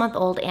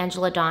 6-month-old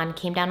Angela Dawn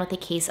came down with a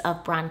case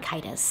of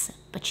bronchitis,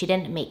 but she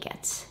didn't make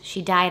it.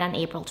 She died on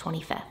April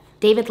 25th.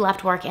 David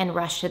left work and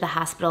rushed to the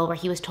hospital, where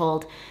he was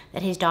told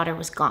that his daughter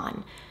was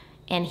gone.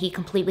 And he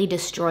completely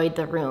destroyed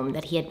the room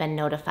that he had been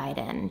notified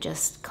in,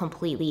 just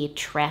completely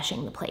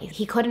trashing the place.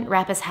 He couldn't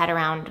wrap his head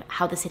around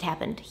how this had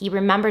happened. He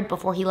remembered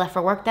before he left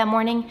for work that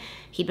morning,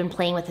 he'd been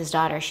playing with his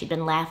daughter. She'd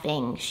been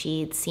laughing.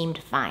 She'd seemed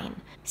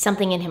fine.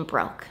 Something in him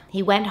broke.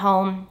 He went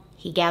home.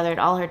 He gathered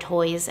all her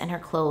toys and her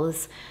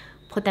clothes,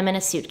 put them in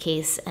a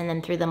suitcase, and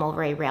then threw them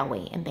over a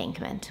railway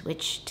embankment,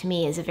 which to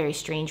me is a very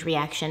strange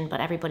reaction,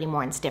 but everybody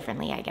mourns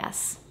differently, I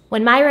guess.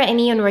 When Myra and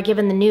Ian were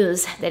given the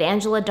news that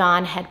Angela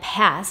Dawn had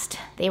passed,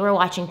 they were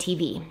watching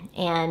TV,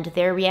 and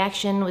their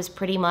reaction was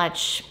pretty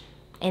much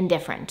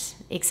indifferent,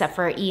 except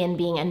for Ian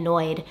being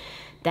annoyed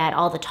that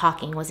all the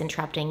talking was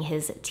interrupting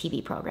his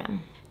TV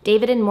program.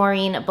 David and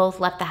Maureen both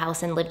left the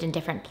house and lived in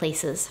different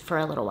places for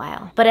a little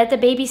while. But at the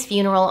baby's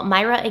funeral,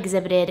 Myra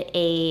exhibited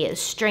a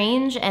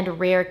strange and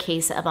rare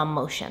case of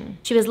emotion.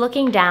 She was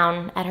looking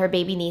down at her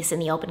baby niece in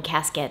the open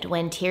casket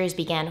when tears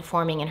began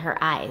forming in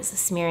her eyes,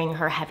 smearing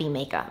her heavy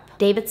makeup.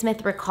 David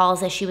Smith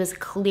recalls that she was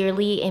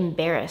clearly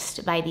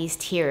embarrassed by these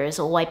tears,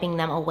 wiping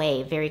them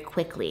away very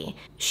quickly.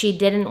 She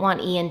didn't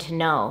want Ian to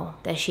know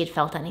that she had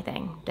felt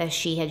anything, that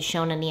she had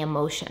shown any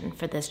emotion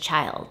for this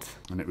child.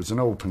 And it was an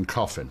open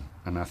coffin.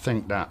 And I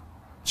think that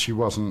she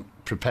wasn't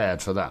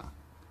prepared for that.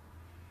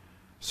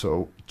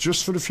 So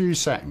just for a few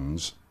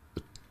seconds,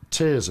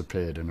 tears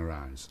appeared in her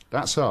eyes.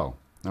 That's all.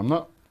 I'm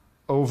not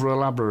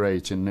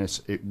over-elaborating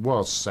this. It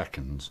was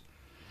seconds.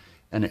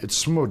 And it had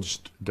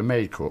smudged the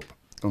makeup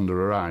under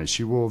her eyes.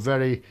 She wore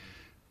very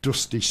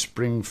dusty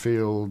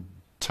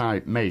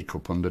Springfield-type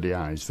makeup under the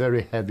eyes.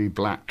 Very heavy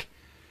black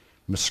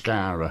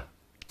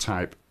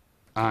mascara-type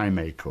eye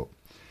makeup.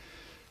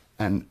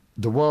 And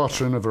the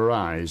watering of her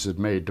eyes had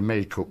made the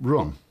makeup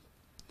run.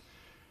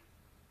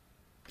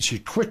 She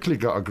quickly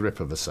got a grip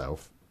of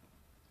herself,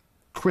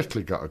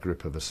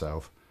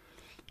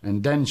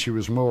 and then she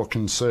was more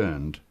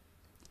concerned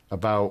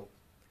about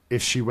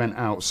if she went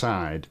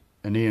outside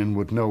and Ian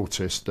would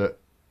notice that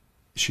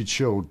she'd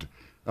showed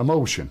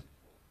emotion.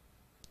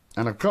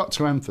 And I've got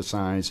to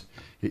emphasise,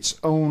 it's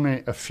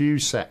only a few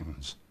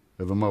seconds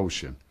of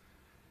emotion.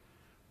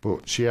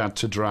 But she had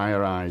to dry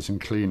her eyes and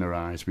clean her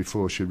eyes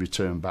before she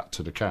returned back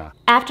to the car.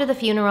 After the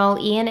funeral,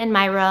 Ian and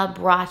Myra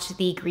brought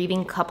the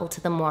grieving couple to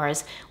the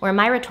moors, where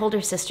Myra told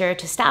her sister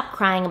to stop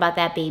crying about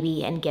that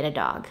baby and get a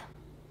dog.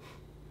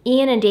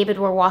 Ian and David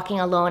were walking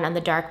alone on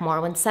the dark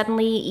moor when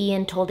suddenly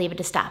Ian told David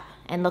to stop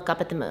and look up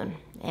at the moon.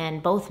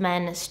 And both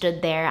men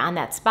stood there on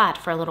that spot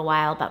for a little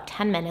while, about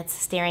 10 minutes,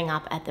 staring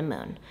up at the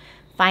moon.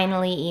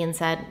 Finally, Ian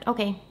said,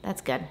 "Okay,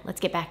 that's good.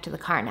 Let's get back to the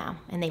car now."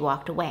 And they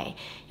walked away.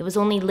 It was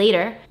only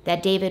later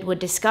that David would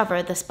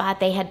discover the spot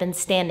they had been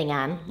standing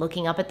on,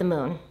 looking up at the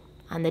moon,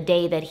 on the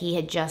day that he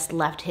had just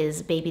left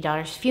his baby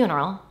daughter's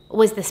funeral,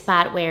 was the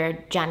spot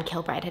where John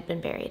Kilbride had been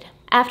buried.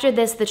 After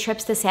this, the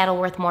trips to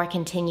Saddleworth Moor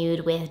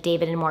continued with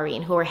David and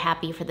Maureen, who were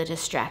happy for the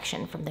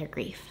distraction from their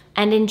grief.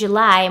 And in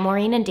July,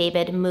 Maureen and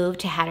David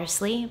moved to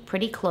Hattersley,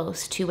 pretty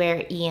close to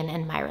where Ian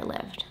and Myra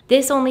lived.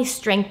 This only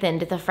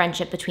strengthened the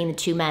friendship between the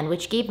two men,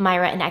 which gave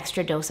Myra an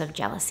extra dose of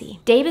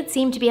jealousy. David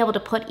seemed to be able to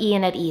put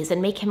Ian at ease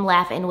and make him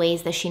laugh in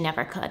ways that she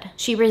never could.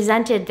 She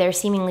resented their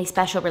seemingly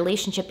special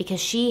relationship because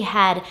she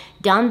had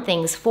done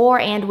things for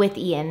and with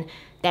Ian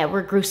that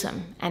were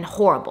gruesome and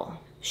horrible.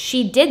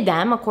 She did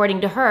them, according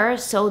to her,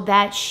 so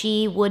that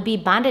she would be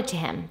bonded to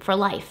him for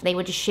life. They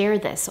would share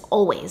this,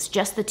 always,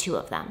 just the two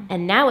of them.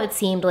 And now it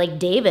seemed like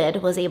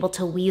David was able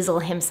to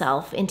weasel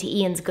himself into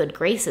Ian's good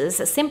graces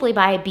simply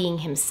by being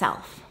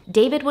himself.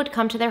 David would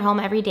come to their home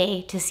every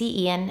day to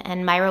see Ian,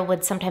 and Myra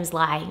would sometimes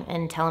lie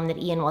and tell him that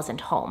Ian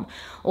wasn't home,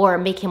 or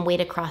make him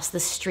wait across the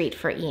street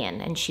for Ian,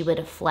 and she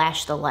would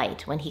flash the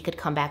light when he could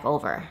come back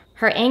over.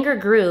 Her anger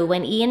grew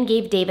when Ian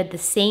gave David the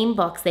same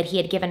books that he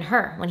had given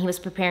her when he was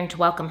preparing to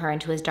welcome her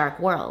into his dark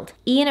world.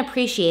 Ian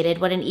appreciated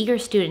what an eager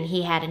student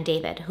he had in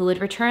David, who would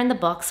return the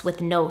books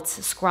with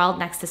notes scrawled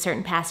next to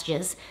certain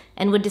passages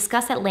and would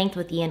discuss at length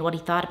with Ian what he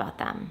thought about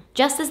them.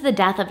 Just as the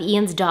death of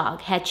Ian's dog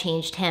had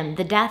changed him,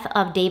 the death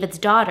of David's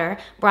daughter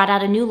brought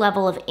out a new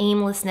level of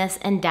aimlessness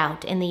and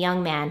doubt in the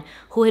young man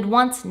who had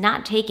once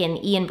not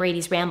taken Ian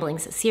Brady's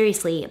ramblings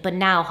seriously, but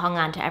now hung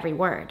on to every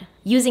word.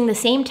 Using the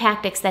same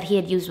tactics that he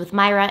had used with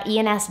Myra,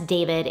 Ian asked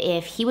David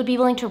if he would be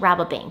willing to rob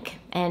a bank,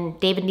 and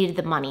David needed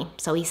the money,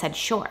 so he said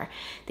sure.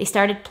 They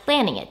started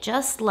planning it,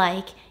 just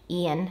like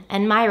Ian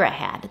and Myra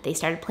had. They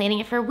started planning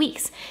it for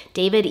weeks.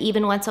 David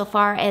even went so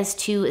far as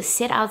to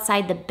sit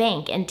outside the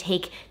bank and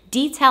take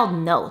detailed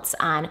notes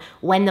on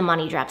when the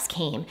money drops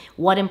came,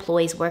 what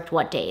employees worked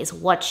what days,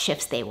 what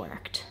shifts they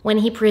worked. When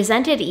he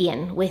presented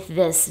Ian with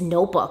this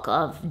notebook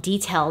of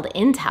detailed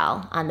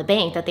intel on the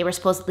bank that they were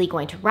supposedly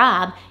going to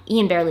rob,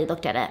 Ian barely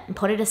looked at it and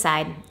put it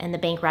aside, and the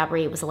bank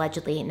robbery was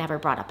allegedly never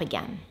brought up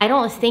again. I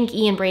don't think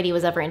Ian Brady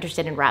was ever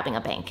interested in robbing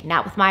a bank,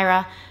 not with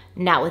Myra,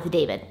 not with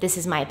David. This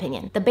is my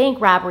opinion. The bank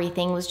robbery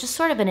thing was just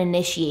sort of an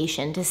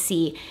initiation to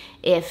see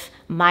if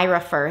Myra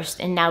first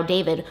and now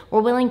David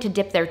were willing to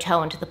dip their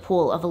toe into the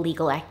pool of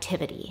illegal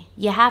activity.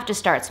 You have to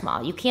start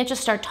small. You can't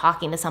just start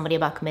talking to somebody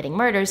about committing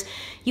murders.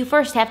 You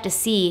first have to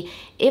see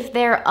if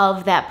they're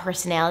of that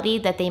personality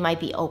that they might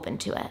be open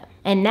to it.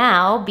 And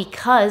now,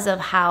 because of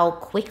how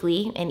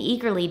quickly and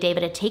eagerly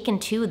David had taken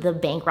to the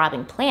bank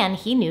robbing plan,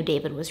 he knew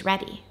David was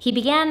ready. He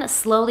began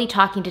slowly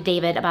talking to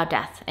David about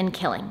death and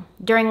killing.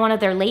 During one of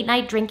their late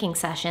night drinking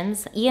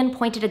sessions, Ian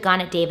pointed a gun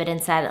at David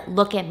and said,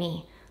 "Look at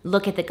me.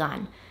 Look at the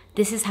gun.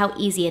 This is how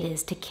easy it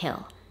is to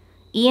kill."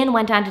 Ian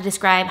went on to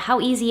describe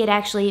how easy it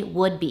actually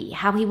would be,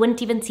 how he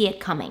wouldn't even see it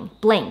coming.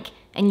 "Blink,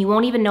 and you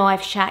won't even know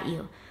I've shot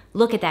you.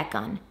 Look at that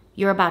gun.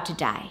 You're about to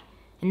die."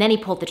 And then he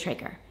pulled the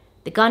trigger.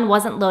 The gun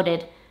wasn't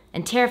loaded,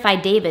 and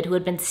terrified David, who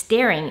had been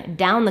staring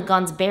down the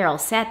gun's barrel,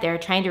 sat there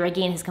trying to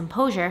regain his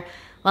composure,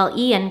 while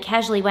Ian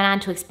casually went on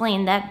to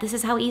explain that this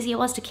is how easy it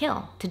was to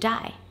kill, to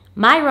die.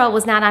 Myra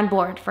was not on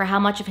board for how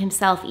much of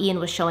himself Ian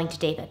was showing to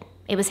David.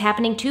 It was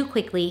happening too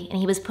quickly, and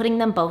he was putting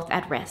them both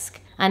at risk.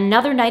 On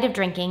another night of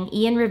drinking,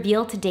 Ian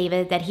revealed to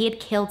David that he had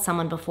killed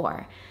someone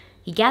before.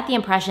 He got the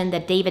impression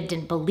that David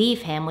didn't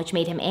believe him, which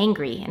made him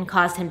angry and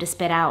caused him to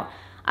spit out,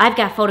 "I've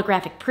got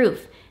photographic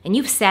proof, and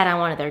you've sat on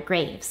one of their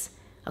graves."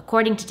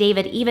 According to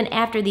David, even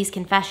after these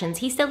confessions,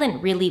 he still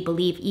didn't really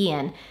believe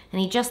Ian,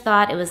 and he just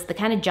thought it was the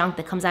kind of junk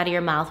that comes out of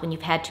your mouth when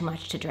you've had too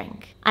much to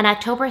drink. On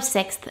October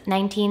 6th,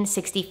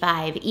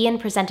 1965, Ian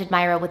presented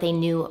Myra with a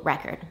new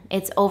record.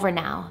 It's Over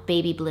Now,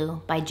 Baby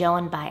Blue, by Joe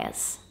and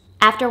Baez.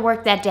 After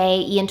work that day,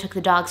 Ian took the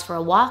dogs for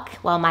a walk,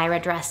 while Myra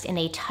dressed in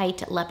a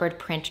tight leopard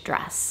print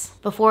dress,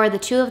 before the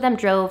two of them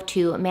drove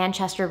to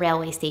Manchester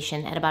railway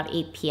station at about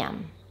 8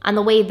 p.m. On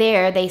the way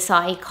there, they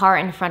saw a car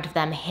in front of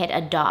them hit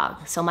a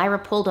dog, so Myra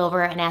pulled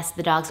over and asked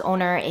the dog's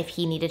owner if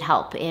he needed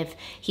help, if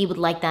he would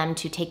like them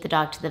to take the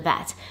dog to the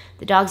vet.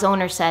 The dog's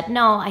owner said,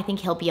 "No, I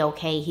think he'll be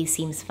okay, he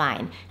seems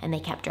fine," and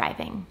they kept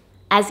driving.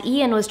 As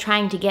Ian was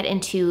trying to get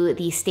into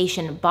the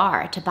station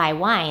bar to buy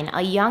wine,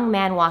 a young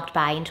man walked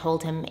by and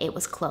told him it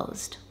was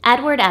closed.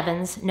 Edward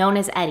Evans, known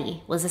as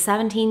Eddie, was a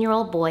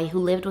 17-year-old boy who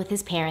lived with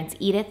his parents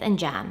Edith and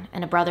John,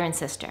 and a brother and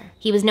sister.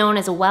 He was known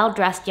as a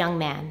well-dressed young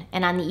man,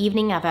 and on the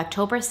evening of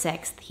October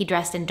 6th, he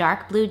dressed in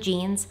dark blue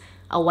jeans,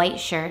 a white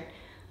shirt,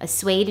 a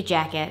suede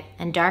jacket,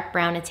 and dark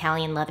brown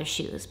Italian leather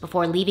shoes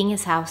before leaving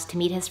his house to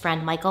meet his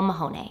friend Michael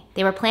Mahoney.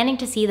 They were planning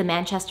to see the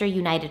Manchester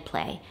United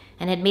play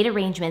and had made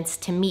arrangements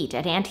to meet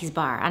at Auntie's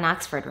Bar on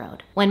Oxford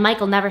Road. When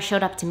Michael never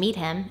showed up to meet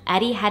him,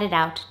 Eddie headed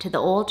out to the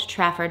Old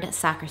Trafford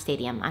soccer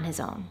stadium on his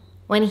own.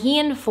 When he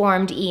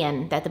informed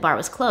Ian that the bar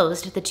was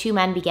closed, the two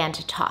men began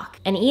to talk,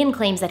 and Ian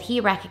claims that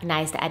he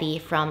recognized Eddie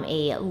from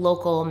a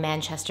local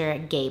Manchester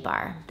gay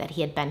bar that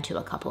he had been to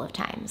a couple of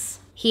times.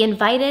 He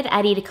invited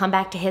Eddie to come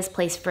back to his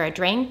place for a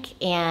drink,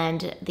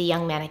 and the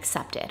young man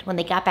accepted. When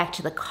they got back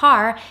to the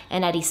car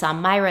and Eddie saw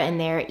Myra in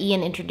there,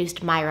 Ian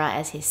introduced Myra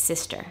as his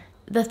sister.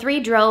 The three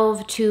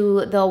drove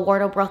to the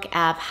Wardlebrook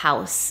Ave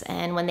house,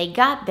 and when they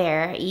got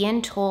there,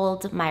 Ian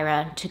told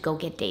Myra to go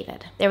get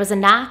David. There was a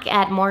knock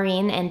at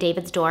Maureen and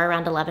David's door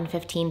around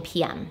 11:15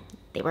 p.m.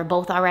 They were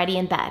both already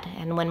in bed,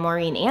 and when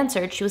Maureen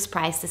answered, she was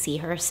surprised to see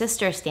her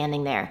sister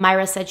standing there.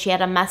 Myra said she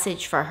had a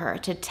message for her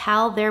to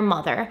tell their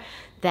mother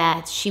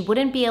that she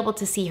wouldn't be able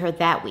to see her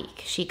that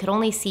week. She could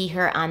only see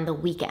her on the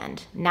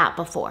weekend, not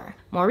before.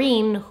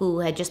 Maureen, who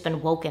had just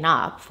been woken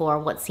up for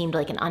what seemed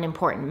like an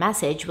unimportant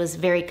message, was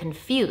very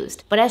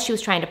confused. But as she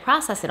was trying to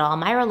process it all,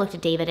 Myra looked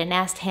at David and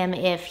asked him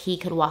if he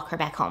could walk her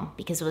back home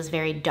because it was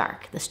very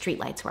dark. The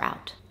streetlights were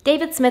out.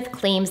 David Smith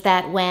claims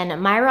that when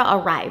Myra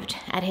arrived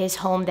at his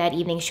home that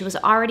evening, she was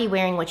already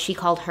wearing what she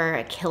called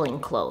her killing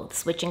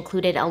clothes, which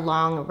included a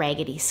long,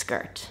 raggedy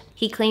skirt.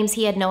 He claims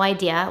he had no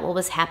idea what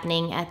was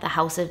happening at the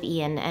house of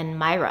Ian and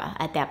Myra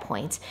at that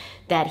point,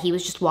 that he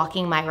was just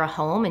walking Myra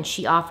home and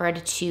she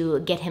offered to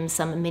get him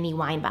some mini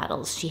wine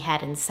bottles she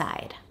had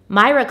inside.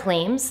 Myra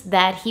claims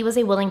that he was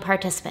a willing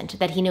participant,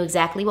 that he knew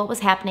exactly what was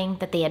happening,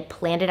 that they had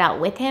planned it out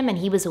with him, and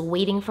he was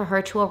waiting for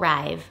her to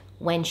arrive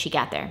when she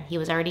got there. He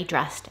was already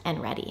dressed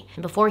and ready.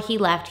 And before he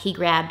left, he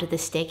grabbed the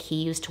stick he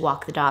used to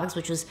walk the dogs,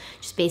 which was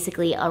just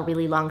basically a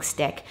really long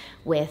stick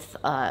with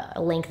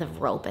a length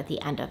of rope at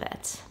the end of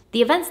it.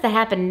 The events that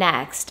happened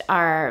next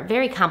are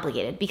very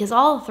complicated because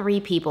all three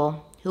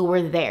people who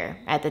were there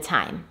at the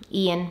time,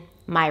 Ian,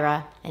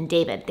 Myra, and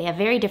David, they have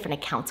very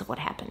different accounts of what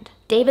happened.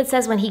 David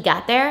says when he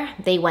got there,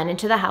 they went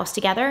into the house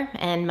together,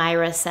 and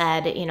Myra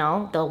said,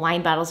 the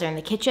wine bottles are in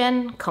the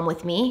kitchen, come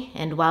with me.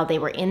 And while they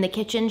were in the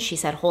kitchen, she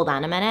said, hold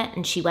on a minute,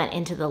 and she went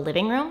into the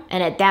living room.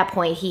 And at that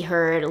point, he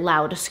heard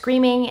loud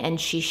screaming, and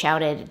she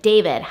shouted,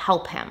 David,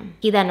 help him.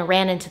 He then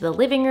ran into the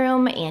living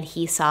room, and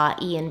he saw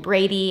Ian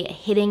Brady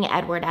hitting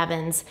Edward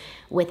Evans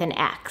with an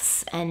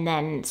axe, and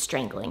then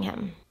strangling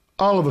him.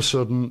 All of a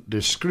sudden,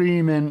 they're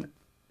screaming,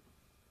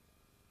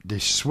 they're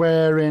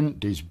swearing,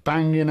 they're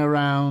banging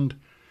around.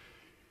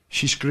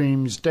 She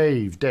screams,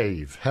 Dave,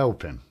 Dave,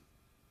 help him.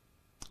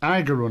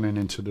 I go running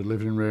into the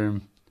living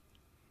room,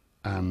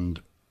 and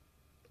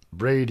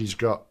Brady's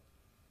got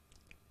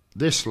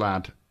this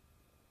lad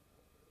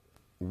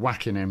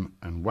whacking him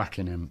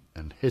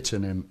and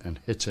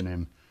hitting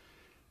him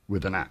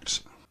with an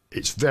axe.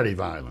 It's very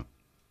violent.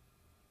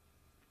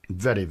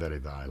 Very, very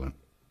violent.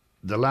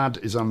 The lad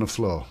is on the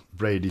floor.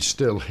 Brady's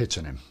still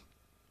hitting him.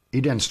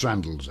 He then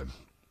strangles him.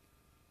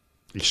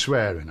 He's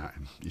swearing at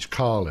him. He's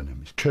calling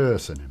him. He's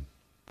cursing him.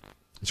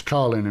 He's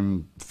calling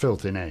him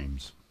filthy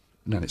names.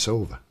 And then it's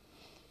over.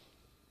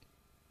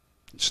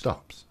 It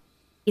stops.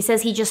 He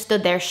says he just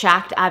stood there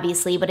shocked,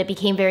 obviously, but it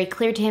became very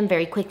clear to him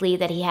very quickly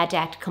that he had to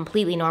act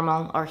completely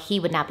normal or he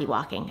would not be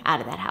walking out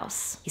of that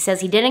house. He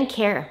says he didn't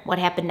care what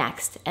happened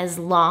next as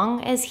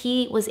long as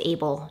he was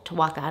able to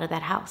walk out of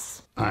that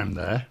house. I'm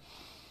there.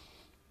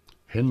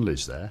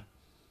 Hindley's there.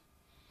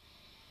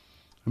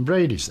 And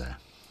Brady's there.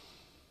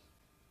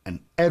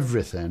 And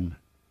everything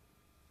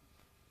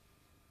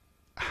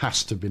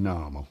has to be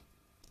normal.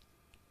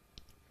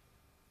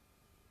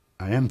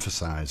 I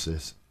emphasise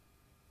this.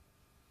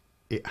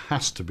 It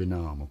has to be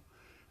normal.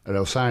 or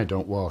else I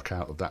don't walk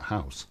out of that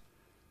house.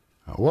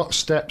 What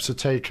steps are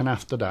taken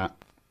after that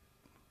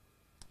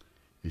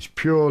is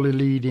purely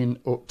leading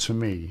up to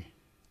me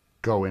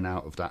going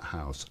out of that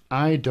house.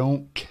 I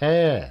don't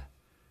care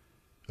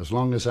as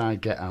long as I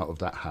get out of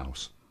that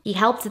house. He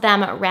helped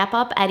them wrap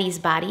up Eddie's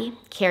body,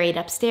 carry it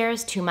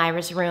upstairs to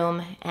Myra's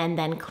room, and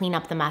then clean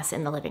up the mess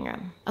in the living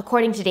room.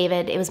 According to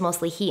David, it was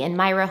mostly he and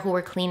Myra who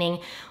were cleaning,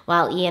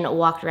 while Ian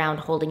walked around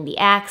holding the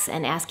axe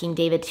and asking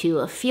David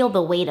to feel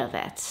the weight of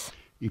it.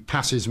 He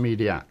passes me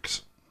the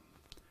axe.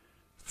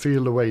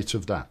 Feel the weight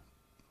of that.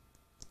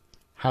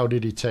 How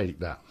did he take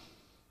that?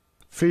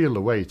 Feel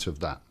the weight of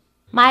that.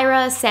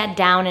 Myra sat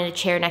down in a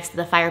chair next to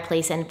the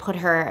fireplace and put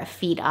her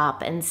feet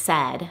up and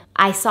said,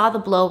 "I saw the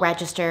blow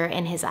register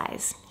in his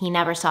eyes. He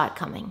never saw it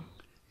coming."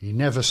 He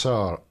never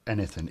saw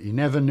anything. He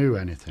never knew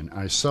anything.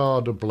 I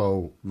saw the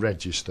blow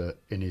register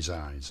in his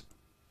eyes.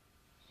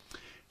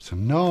 It's a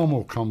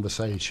normal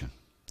conversation.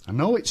 I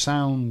know it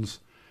sounds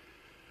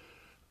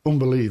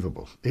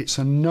unbelievable. It's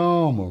a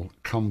normal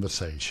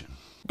conversation.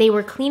 They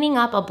were cleaning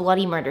up a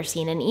bloody murder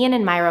scene, and Ian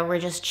and Myra were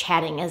just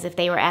chatting as if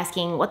they were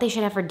asking what they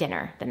should have for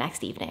dinner the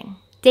next evening.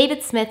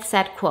 David Smith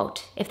said,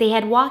 quote, "If they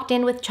had walked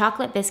in with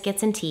chocolate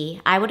biscuits and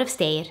tea, I would have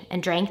stayed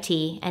and drank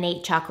tea and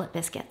ate chocolate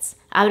biscuits.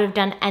 I would have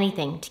done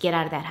anything to get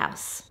out of that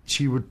house."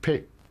 She would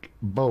pick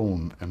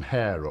bone and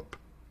hair up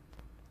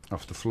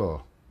off the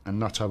floor and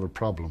not have a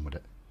problem with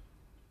it.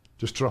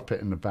 Just drop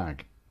it in the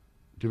bag.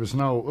 There was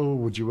no, oh,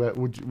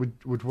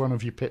 would one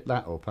of you pick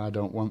that up? I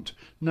don't want to.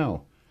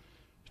 No.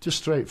 Just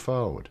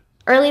straightforward.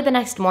 Early the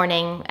next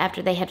morning,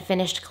 after they had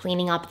finished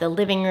cleaning up the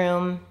living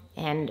room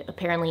and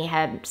apparently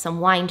had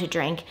some wine to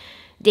drink,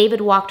 David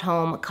walked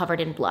home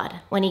covered in blood.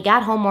 When he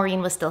got home,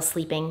 Maureen was still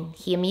sleeping.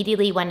 He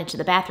immediately went into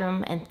the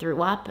bathroom and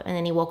threw up, and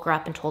then he woke her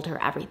up and told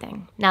her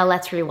everything. Now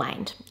let's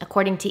rewind.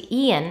 According to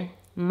Ian,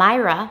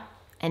 Myra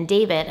and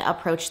David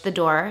approached the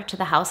door to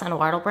the house on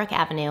Wattlebrook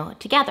Avenue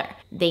together.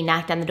 They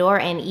knocked on the door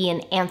and Ian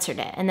answered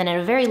it. And then in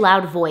a very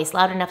loud voice,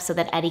 loud enough so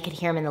that Eddie could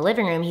hear him in the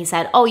living room, he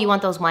said, "Oh, you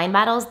want those wine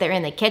bottles? They're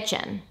in the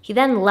kitchen." He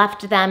then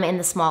left them in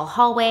the small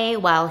hallway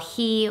while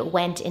he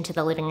went into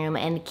the living room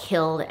and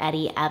killed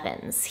Eddie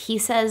Evans. He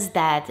says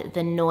that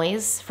the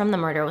noise from the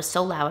murder was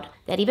so loud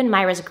that even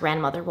Myra's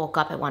grandmother woke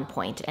up at one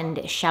point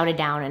and shouted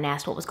down and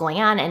asked what was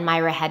going on, and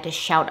Myra had to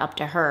shout up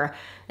to her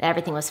that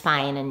everything was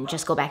fine and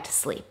just go back to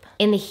sleep.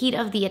 In the heat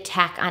of the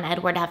attack on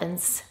Edward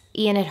Evans,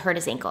 Ian had hurt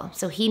his ankle,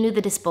 so he knew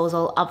the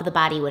disposal of the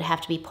body would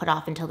have to be put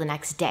off until the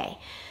next day.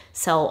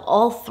 So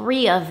all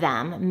three of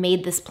them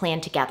made this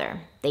plan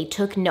together. They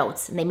took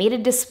notes, and they made a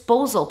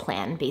disposal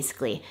plan,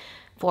 basically,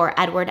 for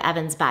Edward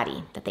Evans'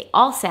 body that they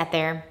all sat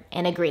there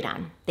and agreed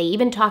on. They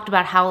even talked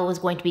about how it was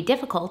going to be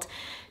difficult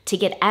to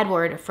get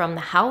Edward from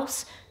the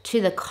house to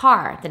the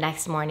car the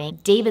next morning.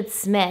 David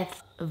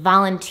Smith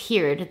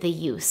volunteered the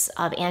use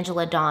of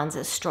Angela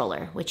Dawn's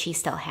stroller, which he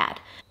still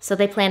had. So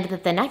they planned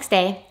that the next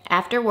day,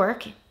 after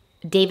work,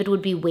 David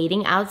would be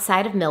waiting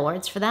outside of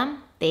Millward's for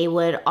them. They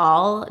would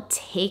all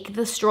take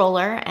the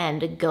stroller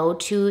and go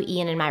to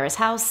Ian and Myra's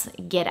house,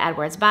 get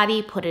Edward's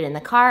body, put it in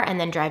the car, and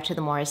then drive to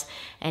the moors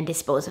and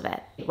dispose of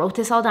it. They wrote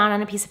this all down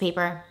on a piece of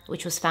paper,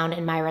 which was found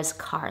in Myra's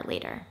car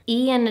later.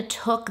 Ian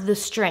took the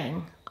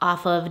string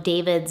off of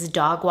David's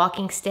dog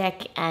walking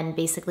stick and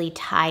basically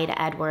tied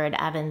Edward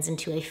Evans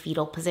into a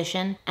fetal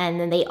position. And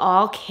then they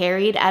all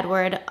carried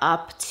Edward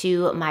up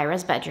to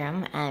Myra's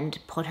bedroom and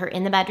put her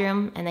in the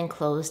bedroom and then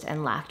closed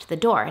and locked the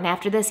door. And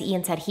after this,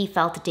 Ian said he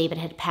felt David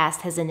had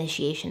passed his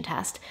initiation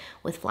test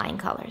with flying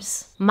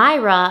colors.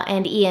 Myra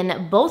and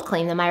Ian both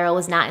claimed that Myra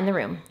was not in the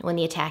room when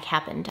the attack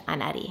happened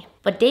on Eddie.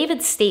 But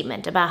David's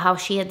statement about how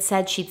she had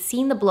said she'd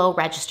seen the blow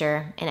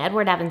register in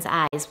Edward Evans'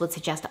 eyes would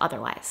suggest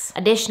otherwise.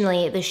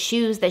 Additionally, the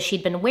shoes that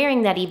she'd been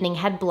wearing that evening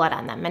had blood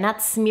on them, and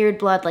not smeared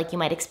blood like you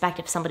might expect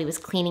if somebody was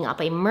cleaning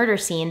up a murder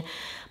scene,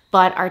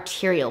 but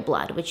arterial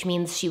blood, which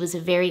means she was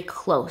very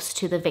close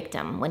to the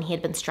victim when he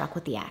had been struck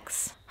with the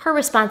axe. Her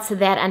response to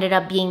that ended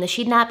up being that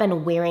she'd not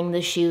been wearing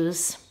the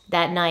shoes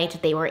that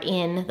night. They were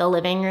in the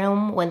living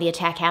room when the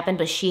attack happened,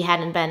 but she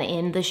hadn't been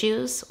in the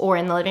shoes or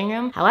in the living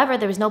room. However,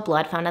 there was no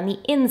blood found on the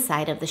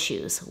inside of the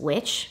shoes,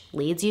 which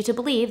leads you to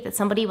believe that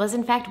somebody was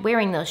in fact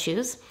wearing those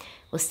shoes,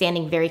 was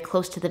standing very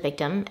close to the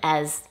victim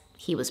as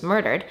he was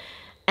murdered,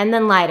 and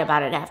then lied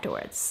about it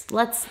afterwards.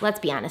 Let's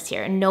be honest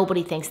here.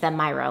 Nobody thinks that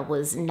Myra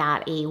was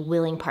not a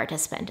willing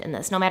participant in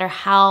this, no matter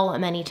how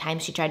many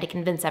times she tried to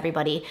convince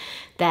everybody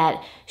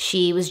that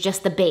she was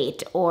just the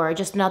bait or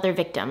just another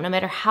victim, no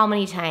matter how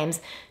many times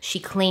she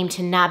claimed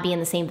to not be in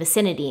the same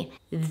vicinity.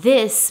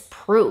 This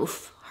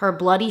proof, her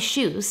bloody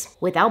shoes,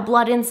 without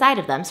blood inside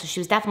of them, so she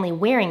was definitely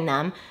wearing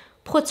them,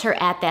 puts her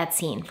at that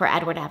scene for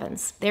Edward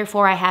Evans.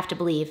 Therefore, I have to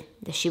believe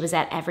that she was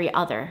at every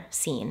other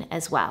scene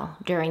as well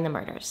during the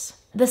murders.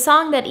 The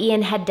song that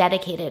Ian had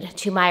dedicated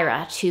to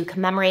Myra to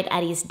commemorate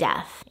Eddie's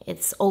death,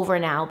 "It's Over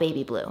Now,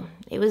 Baby Blue,"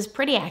 it was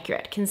pretty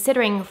accurate,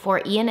 considering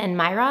for Ian and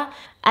Myra,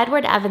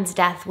 Edward Evans'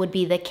 death would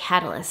be the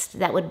catalyst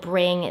that would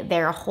bring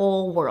their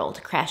whole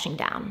world crashing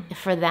down.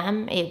 For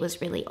them, it was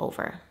really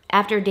over.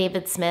 After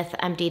David Smith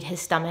emptied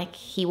his stomach,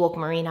 he woke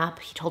Maureen up.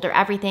 He told her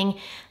everything.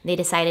 They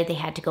decided they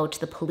had to go to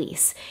the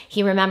police.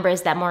 He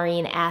remembers that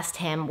Maureen asked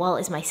him, well,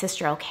 is my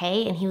sister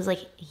okay? And he was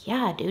like,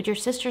 yeah, dude, your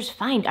sister's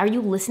fine. Are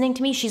you listening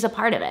to me? She's a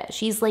part of it.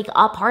 She's like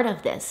a part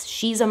of this.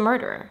 She's a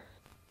murderer.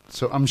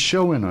 So I'm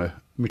showing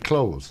her my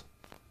clothes.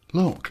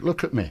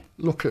 Look at me.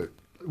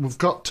 We've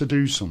got to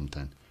do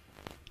something.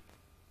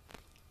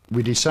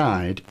 We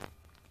decide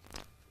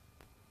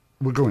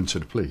we're going to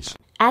the police.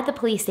 At the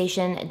police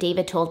station,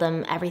 David told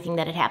them everything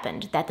that had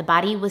happened, that the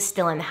body was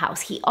still in the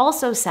house. He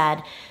also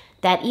said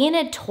that Ian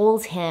had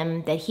told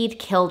him that he'd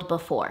killed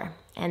before,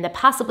 and that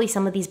possibly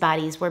some of these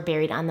bodies were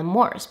buried on the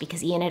moors,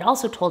 because Ian had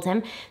also told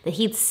him that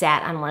he'd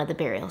sat on one of the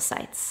burial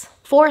sites.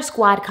 4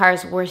 squad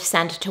cars were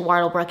sent to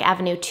Wattlebrook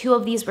Avenue. 2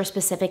 of these were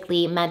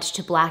specifically meant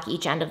to block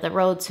each end of the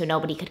road so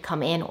nobody could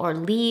come in or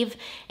leave.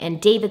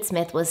 And David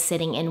Smith was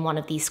sitting in one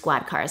of these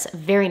squad cars,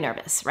 very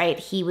nervous, right?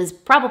 He was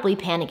probably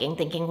panicking,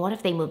 thinking, what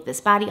if they moved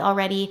this body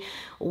already?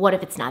 What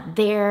if it's not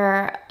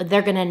there?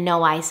 They're gonna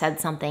know I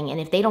said something, and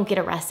if they don't get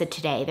arrested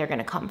today, they're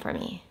gonna come for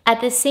me. At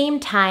the same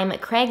time,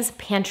 Craig's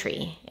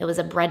Pantry, it was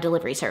a bread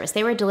delivery service.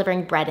 They were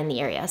delivering bread in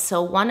the area.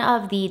 So one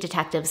of the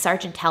detectives,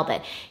 Sergeant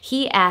Talbot,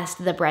 he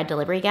asked the bread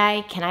delivery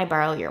guy, can I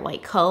borrow your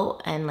white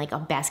coat and like a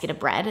basket of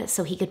bread,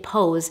 so he could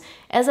pose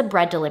as a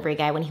bread delivery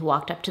guy when he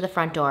walked up to the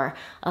front door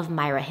of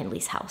Myra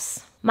Hindley's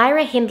house.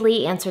 Myra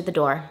Hindley answered the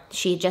door.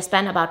 She had just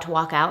been about to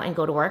walk out and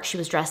go to work. She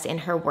was dressed in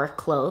her work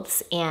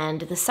clothes,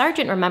 and the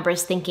sergeant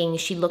remembers thinking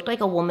she looked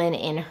like a woman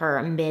in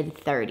her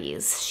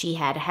mid-30s. She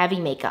had heavy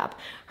makeup.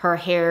 Her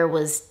hair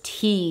was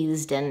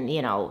teased and,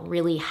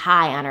 really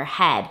high on her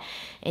head,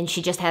 and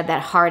she just had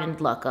that hardened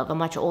look of a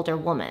much older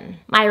woman.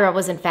 Myra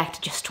was in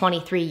fact just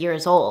 23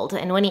 years old,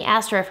 and when he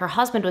asked her if her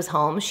husband was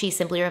home, she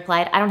simply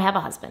replied, I don't have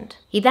a husband.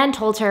 He then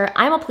told her,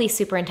 I'm a police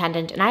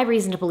superintendent, and I have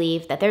reason to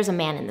believe that there's a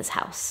man in this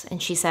house.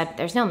 And she said,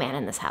 there's no man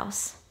in this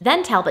house.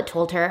 Then Talbot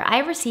told her, I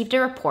received a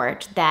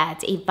report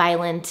that a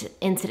violent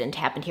incident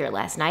happened here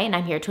last night, and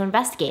I'm here to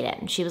investigate it.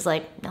 And she was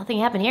like, nothing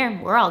happened here.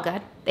 We're all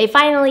good. They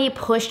finally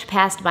pushed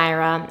past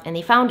Myra, and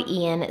they found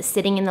Ian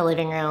sitting in the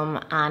living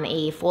room on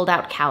a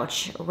fold-out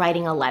couch,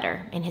 writing a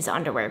letter in his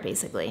underwear,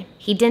 basically.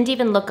 He didn't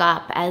even look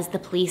up as the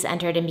police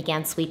entered and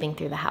began sweeping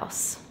through the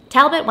house.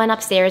 Talbot went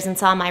upstairs and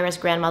saw Myra's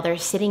grandmother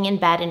sitting in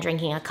bed and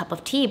drinking a cup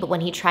of tea, but when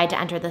he tried to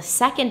enter the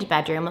second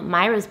bedroom,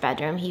 Myra's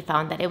bedroom, he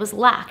found that it was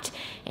locked,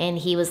 and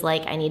he was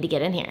like, I need to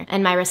get in here.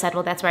 And Myra said,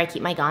 well, that's where I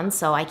keep my gun,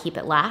 so I keep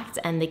it locked,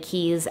 and the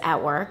key's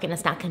at work, and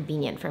it's not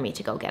convenient for me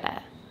to go get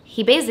it.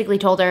 He basically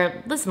told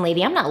her, listen,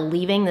 lady, I'm not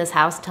leaving this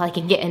house until I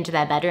can get into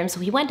that bedroom, so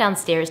he went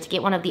downstairs to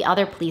get one of the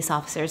other police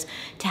officers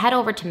to head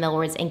over to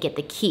Millwards and get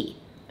the key.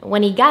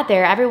 When he got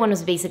there, everyone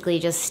was basically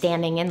just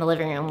standing in the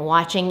living room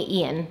watching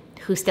Ian,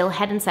 who still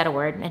hadn't said a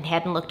word and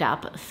hadn't looked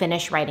up,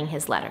 finish writing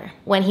his letter.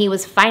 When he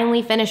was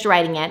finally finished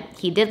writing it,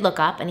 he did look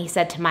up and he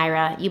said to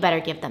Myra, you better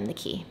give them the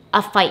key.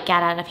 A fight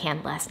got out of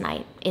hand last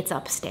night. It's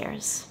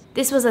upstairs.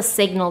 This was a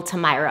signal to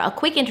Myra, a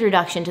quick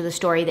introduction to the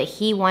story that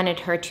he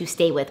wanted her to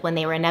stay with when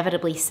they were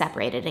inevitably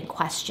separated and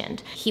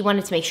questioned. He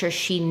wanted to make sure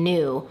she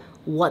knew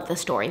what the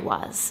story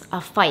was. A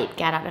fight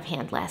got out of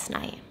hand last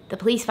night. The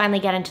police finally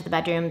got into the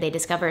bedroom. They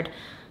discovered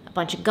a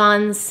bunch of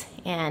guns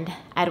and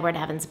Edward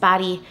Evans'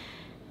 body.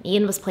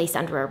 Ian was placed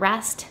under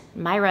arrest.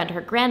 Myra and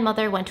her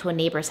grandmother went to a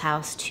neighbor's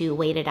house to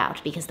wait it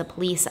out because the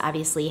police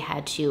obviously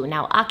had to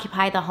now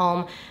occupy the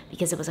home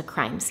because it was a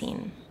crime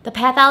scene. The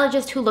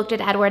pathologist who looked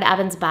at Edward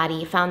Evans'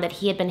 body found that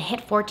he had been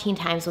hit 14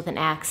 times with an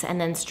axe and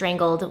then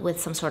strangled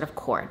with some sort of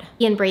cord.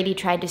 He and Brady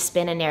tried to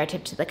spin a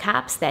narrative to the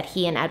cops that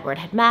he and Edward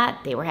had met,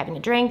 they were having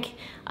a drink,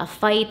 a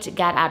fight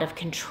got out of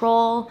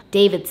control.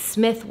 David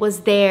Smith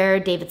was there.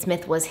 David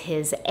Smith was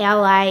his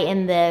ally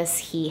in this.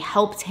 He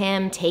helped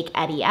him take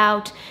Eddie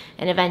out,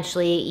 and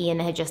eventually Ian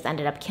had just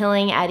ended up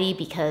killing Eddie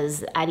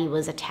because Eddie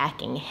was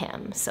attacking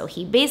him. So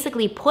he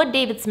basically put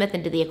David Smith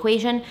into the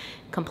equation,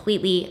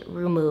 completely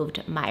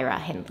removed Myra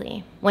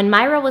Hindley. When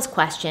Myra was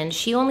questioned,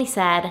 she only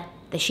said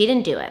that she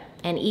didn't do it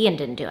and Ian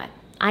didn't do it.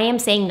 I am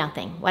saying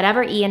nothing.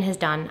 Whatever Ian has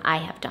done, I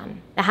have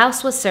done. The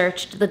house was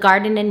searched, the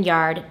garden and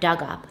yard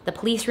dug up. The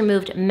police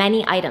removed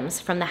many items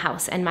from the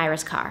house and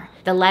Myra's car.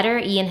 The letter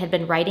Ian had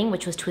been writing,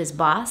 which was to his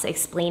boss,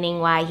 explaining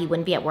why he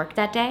wouldn't be at work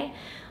that day.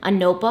 A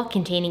notebook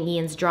containing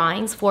Ian's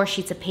drawings, 4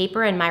 sheets of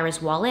paper, and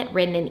Myra's wallet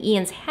written in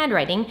Ian's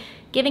handwriting,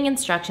 giving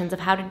instructions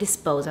of how to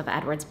dispose of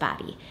Edward's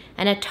body,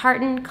 and a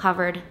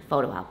tartan-covered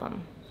photo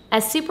album.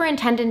 As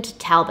Superintendent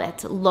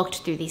Talbot looked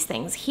through these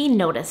things, he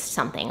noticed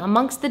something.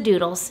 Amongst the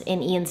doodles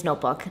in Ian's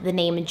notebook, the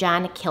name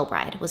John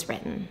Kilbride was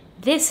written.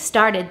 This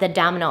started the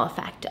domino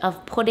effect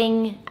of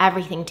putting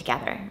everything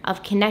together,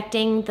 of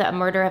connecting the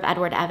murder of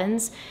Edward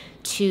Evans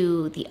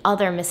to the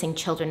other missing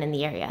children in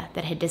the area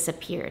that had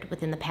disappeared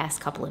within the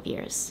past couple of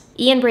years.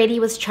 Ian Brady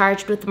was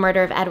charged with the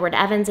murder of Edward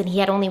Evans, and he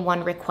had only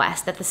one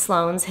request, that the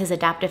Sloanes, his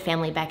adoptive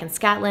family back in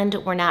Scotland,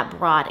 were not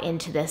brought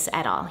into this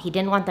at all. He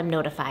didn't want them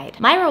notified.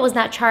 Myra was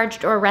not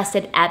charged or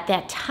arrested at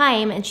that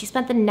time, and she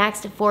spent the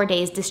next 4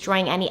 days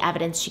destroying any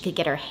evidence she could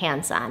get her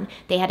hands on.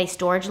 They had a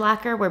storage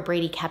locker where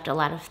Brady kept a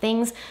lot of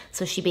things,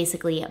 so she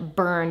basically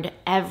burned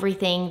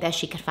everything that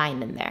she could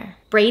find in there.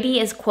 Brady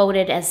is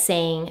quoted as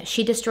saying,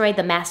 "She destroyed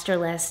the master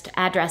list,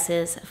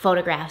 addresses,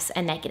 photographs,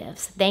 and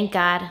negatives. Thank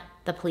God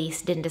the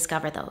police didn't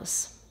discover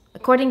those."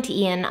 According to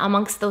Ian,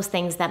 amongst those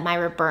things that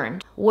Myra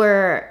burned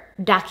were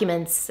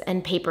documents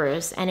and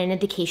papers and an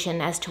indication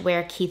as to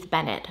where Keith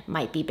Bennett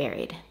might be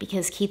buried,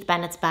 because Keith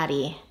Bennett's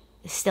body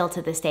still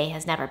to this day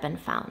has never been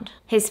found.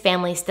 His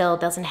family still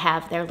doesn't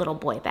have their little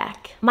boy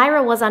back.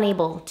 Myra was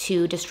unable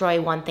to destroy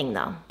one thing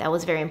though, that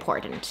was very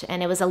important,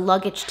 and it was a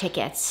luggage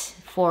ticket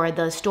for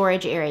the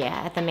storage area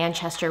at the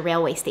Manchester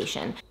railway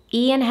station.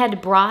 Ian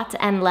had brought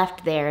and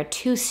left there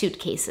 2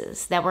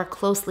 suitcases that were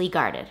closely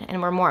guarded and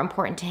were more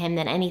important to him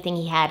than anything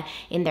he had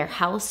in their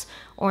house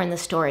or in the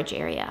storage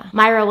area.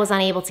 Myra was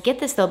unable to get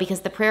this though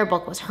because the prayer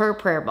book was her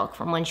prayer book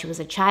from when she was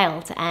a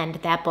child, and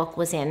that book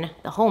was in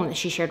the home that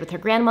she shared with her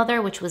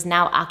grandmother, which was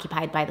now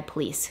occupied by the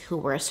police, who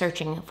were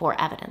searching for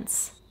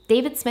evidence.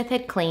 David Smith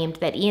had claimed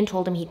that Ian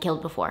told him he'd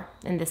killed before,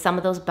 and that some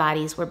of those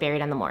bodies were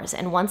buried on the moors.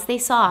 And once they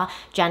saw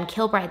John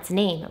Kilbride's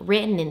name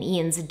written in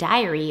Ian's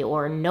diary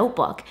or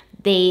notebook,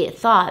 they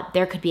thought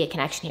there could be a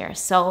connection here.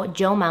 So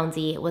Joe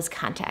Mounsey was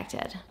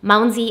contacted.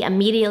 Mounsey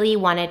immediately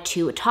wanted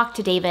to talk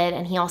to David,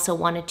 and he also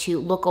wanted to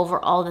look over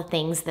all the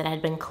things that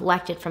had been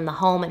collected from the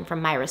home and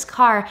from Myra's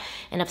car.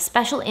 And of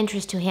special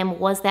interest to him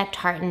was that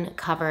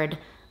tartan-covered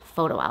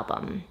photo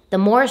album. The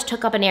moors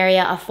took up an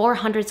area of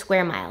 400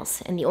 square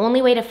miles, and the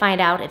only way to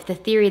find out if the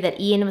theory that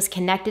Ian was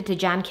connected to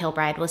John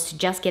Kilbride was to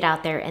just get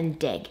out there and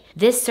dig.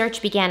 This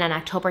search began on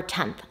October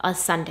 10th, a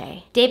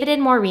Sunday. David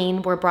and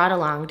Maureen were brought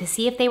along to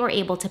see if they were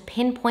able to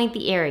pinpoint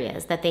the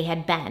areas that they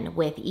had been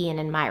with Ian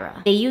and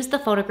Myra. They used the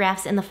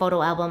photographs in the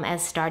photo album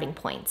as starting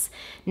points.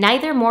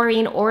 Neither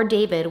Maureen or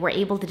David were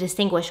able to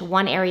distinguish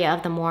one area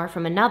of the moor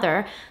from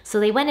another, so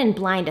they went in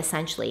blind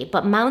essentially,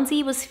 but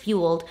Mounsey was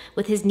fueled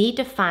with his need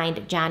to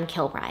find John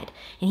Kilbride,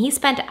 and he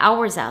spent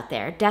hours out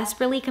there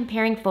desperately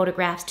comparing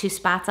photographs to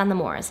spots on the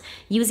moors,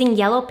 using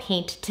yellow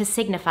paint to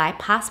signify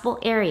possible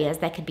areas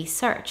that could be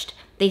searched.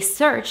 They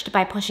searched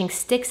by pushing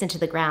sticks into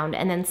the ground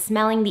and then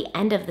smelling the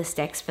end of the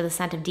sticks for the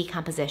scent of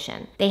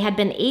decomposition. They had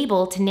been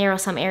able to narrow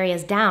some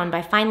areas down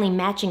by finally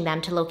matching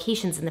them to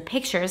locations in the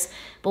pictures,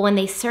 but when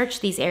they searched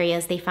these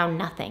areas, they found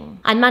nothing.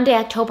 On Monday,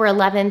 October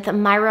 11th,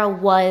 Myra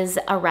was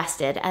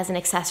arrested as an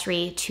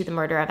accessory to the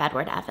murder of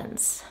Edward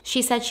Evans.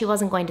 She said she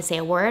wasn't going to say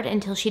a word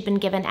until she'd been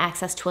given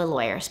access to a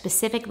lawyer,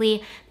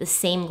 specifically the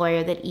same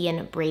lawyer that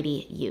Ian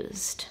Brady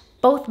used.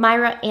 Both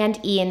Myra and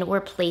Ian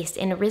were placed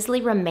in a Risley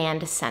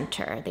Remand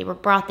Center. They were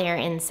brought there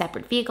in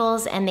separate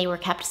vehicles, and they were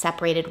kept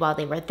separated while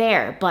they were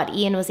there, but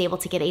Ian was able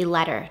to get a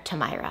letter to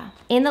Myra.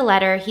 In the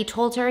letter, he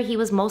told her he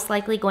was most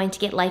likely going to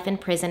get life in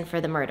prison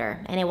for the murder,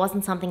 and it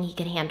wasn't something he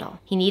could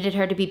handle. He needed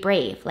her to be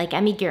brave, like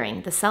Emmy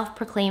Goering, the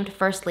self-proclaimed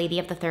First Lady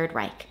of the Third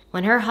Reich.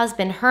 When her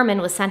husband, Herman,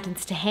 was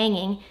sentenced to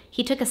hanging,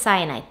 he took a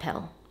cyanide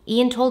pill.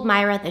 Ian told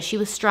Myra that she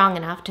was strong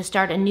enough to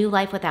start a new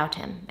life without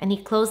him, and he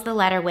closed the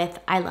letter with,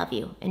 "I love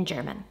you," in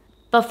German.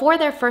 Before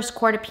their first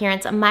court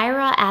appearance,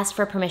 Myra asked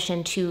for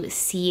permission to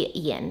see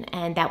Ian,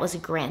 and that was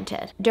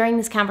granted. During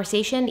this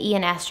conversation,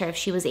 Ian asked her if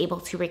she was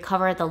able to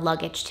recover the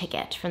luggage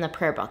ticket from the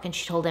prayer book, and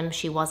she told him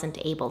she wasn't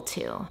able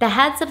to. The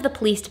heads of the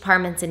police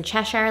departments in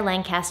Cheshire,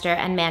 Lancaster,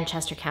 and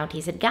Manchester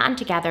counties had gotten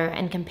together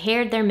and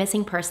compared their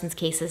missing persons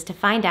cases to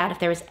find out if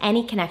there was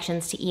any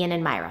connections to Ian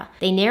and Myra.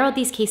 They narrowed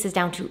these cases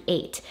down to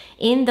 8.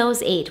 In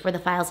those 8 were the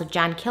files of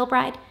John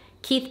Kilbride,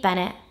 Keith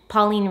Bennett,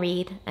 Pauline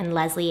Reed, and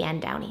Leslie Ann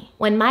Downey.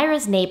 When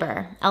Myra's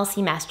neighbor,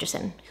 Elsie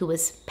Masterson, who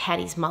was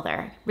Patty's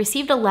mother,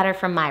 received a letter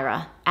from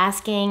Myra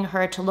asking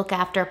her to look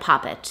after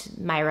Poppet,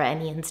 Myra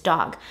and Ian's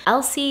dog,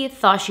 Elsie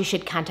thought she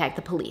should contact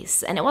the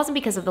police. And it wasn't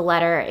because of the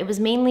letter, it was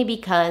mainly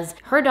because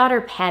her daughter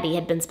Patty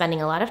had been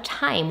spending a lot of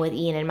time with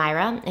Ian and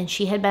Myra, and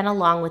she had been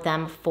along with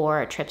them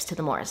for trips to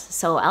the moors.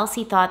 So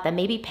Elsie thought that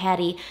maybe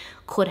Patty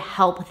could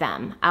help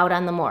them out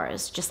on the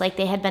moors, just like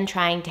they had been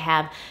trying to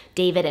have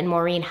David and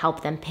Maureen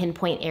help them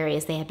pinpoint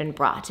areas they had been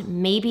brought.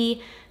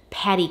 Maybe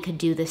Patty could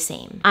do the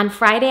same. On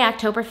Friday,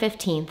 October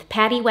 15th,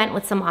 Patty went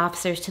with some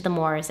officers to the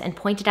moors and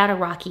pointed out a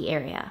rocky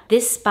area.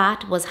 This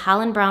spot was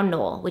Holland Brown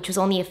Knoll, which was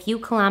only a few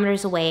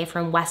kilometers away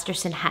from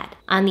Westerson Head.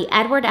 On the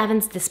Edward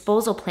Evans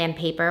disposal plan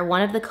paper,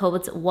 one of the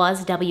codes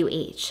was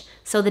WH,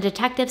 so the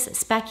detectives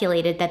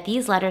speculated that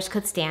these letters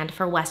could stand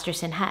for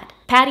Westerson Head.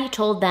 Patty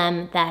told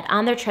them that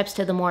on their trips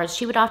to the moors,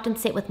 she would often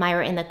sit with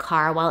Myra in the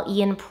car while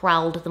Ian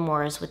prowled the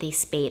moors with a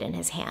spade in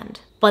his hand,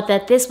 but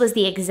that this was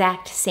the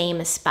exact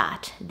same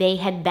spot they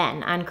had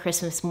been on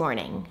Christmas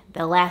morning,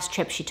 the last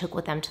trip she took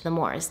with them to the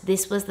moors.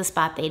 This was the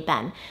spot they'd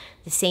been,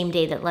 the same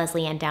day that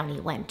Leslie Ann Downey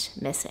went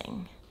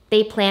missing.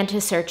 They planned to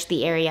search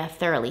the area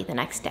thoroughly the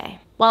next day.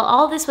 While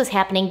all this was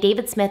happening,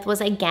 David Smith was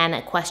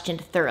again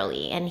questioned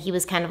thoroughly, and he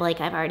was kind of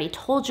like, I've already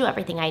told you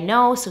everything I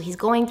know, so he's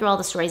going through all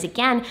the stories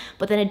again,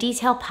 but then a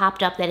detail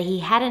popped up that he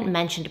hadn't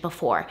mentioned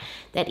before,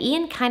 that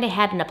Ian kind of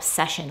had an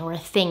obsession or a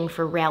thing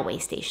for railway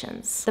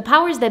stations. The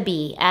powers that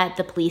be at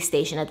the police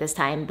station at this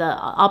time, the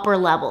upper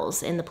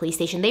levels in the police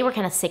station, they were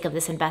kind of sick of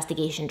this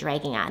investigation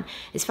dragging on.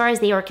 As far as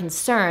they were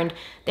concerned,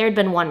 there had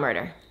been one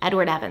murder,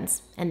 Edward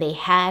Evans, and they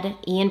had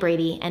Ian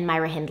Brady and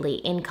Myra Hindley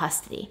in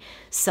custody.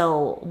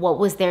 So what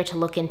was there to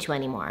look into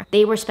anymore?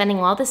 They were spending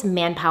all this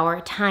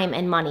manpower, time,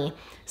 and money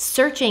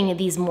searching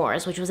these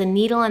moors, which was a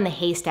needle in the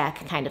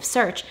haystack kind of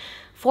search.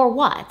 For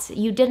what?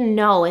 You didn't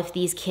know if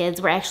these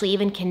kids were actually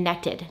even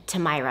connected to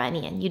Myra and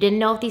Ian. You didn't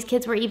know if these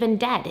kids were even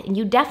dead. And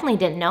you definitely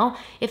didn't know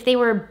if they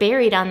were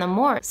buried on the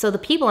moor. So the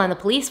people on the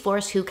police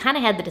force who kind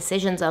of had the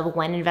decisions of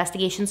when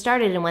investigations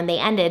started and when they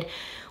ended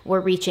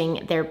were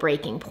reaching their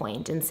breaking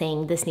point and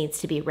saying this needs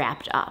to be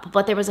wrapped up.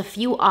 But there was a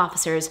few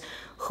officers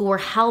who were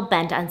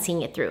hell-bent on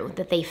seeing it through,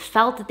 that they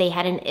felt that they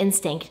had an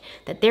instinct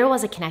that there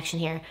was a connection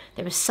here,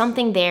 there was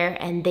something there,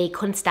 and they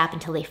couldn't stop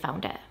until they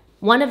found it.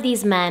 One of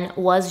these men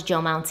was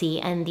Joe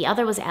Mountsie, and the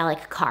other was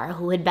Alec Carr,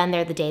 who had been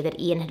there the day that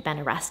Ian had been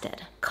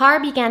arrested. Carr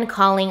began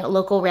calling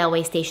local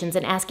railway stations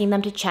and asking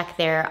them to check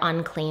their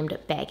unclaimed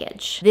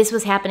baggage. This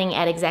was happening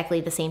at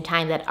exactly the same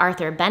time that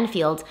Arthur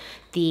Benfield,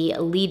 the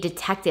lead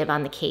detective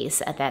on the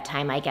case at that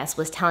time, I guess,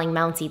 was telling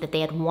Mountsie that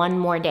they had one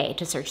more day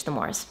to search the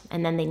moors,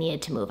 and then they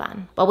needed to move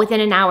on. But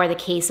within an hour, the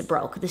case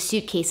broke. The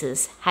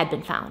suitcases had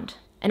been found.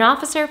 An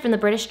officer from the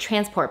British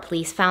Transport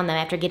Police found them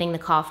after getting the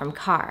call from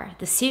Carr.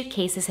 The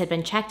suitcases had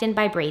been checked in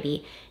by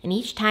Brady, and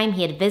each time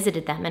he had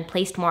visited them and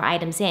placed more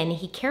items in,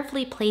 he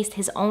carefully placed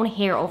his own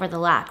hair over the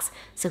locks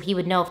so he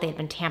would know if they had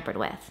been tampered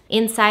with.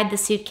 Inside the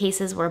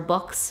suitcases were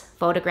books,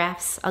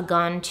 photographs, a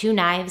gun, 2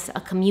 knives, a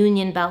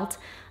communion belt,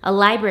 a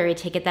library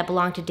ticket that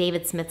belonged to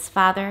David Smith's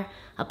father,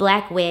 a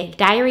black wig,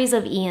 diaries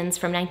of Ian's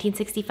from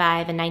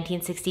 1965 and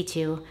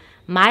 1962,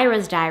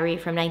 Myra's diary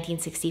from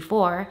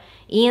 1964,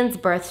 Ian's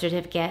birth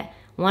certificate,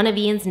 one of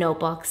Ian's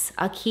notebooks,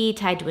 a key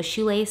tied to a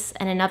shoelace,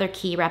 and another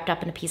key wrapped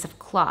up in a piece of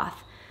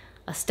cloth.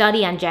 A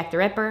study on Jack the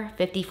Ripper,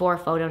 54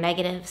 photo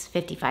negatives,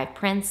 55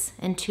 prints,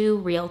 and 2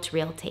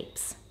 reel-to-reel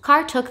tapes.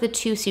 Carr took the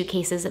 2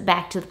 suitcases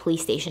back to the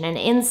police station, and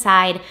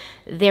inside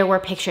there were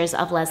pictures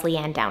of Leslie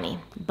Ann Downey,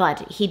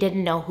 but he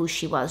didn't know who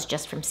she was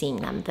just from seeing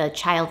them. The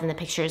child in the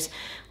pictures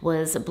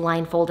was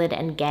blindfolded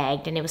and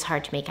gagged, and it was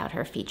hard to make out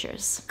her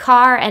features.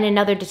 Carr and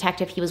another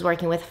detective he was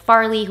working with,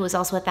 Folie, who was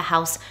also at the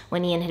house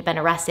when Ian had been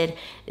arrested,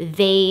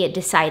 they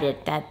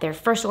decided that their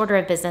first order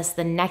of business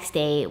the next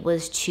day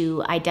was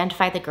to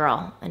identify the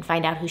girl and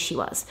find out who she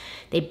was.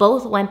 They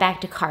both went back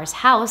to Carr's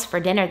house for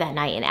dinner that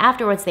night, and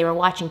afterwards they were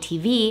watching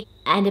TV,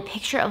 and a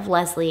picture of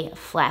Leslie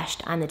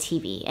flashed on the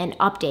TV, an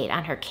update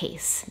on her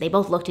case. They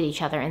both looked at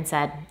each other and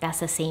said, that's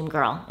the same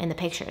girl in the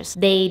pictures.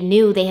 They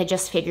knew they had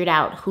just figured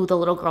out who the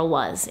little girl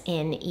was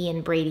in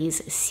Ian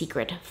Brady's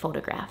secret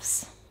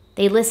photographs.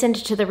 They listened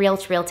to the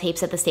reel-to-reel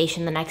tapes at the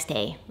station the next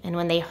day, and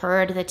when they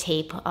heard the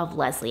tape of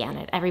Leslie on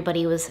it,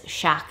 everybody was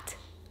shocked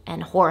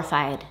and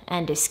horrified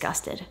and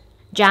disgusted.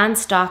 John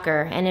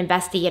Stalker, an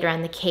investigator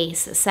on the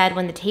case, said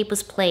when the tape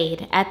was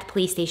played at the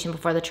police station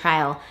before the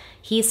trial,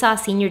 he saw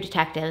senior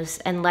detectives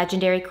and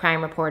legendary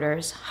crime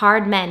reporters,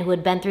 hard men who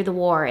had been through the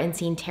war and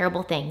seen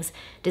terrible things,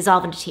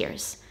 dissolve into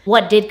tears.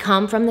 What did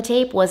come from the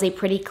tape was a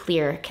pretty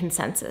clear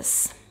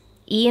consensus.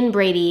 Ian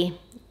Brady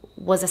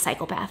was a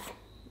psychopath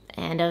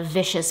and a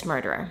vicious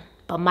murderer,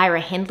 but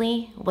Myra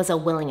Hindley was a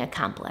willing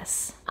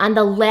accomplice. On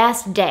the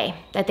last day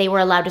that they were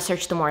allowed to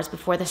search the moors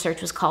before the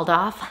search was called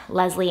off,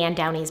 Leslie Ann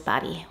Downey's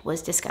body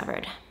was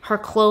discovered. Her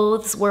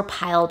clothes were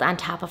piled on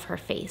top of her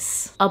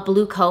face. A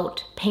blue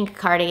coat, pink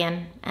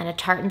cardigan, and a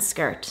tartan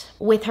skirt.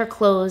 With her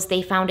clothes,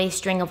 they found a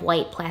string of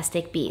white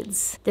plastic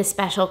beads, the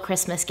special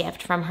Christmas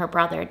gift from her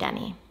brother,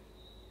 Denny.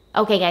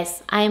 Okay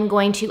guys, I am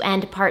going to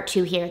end part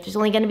 2 here. There's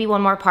only going to be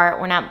one more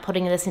part. We're not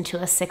putting this into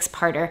a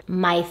 6-parter.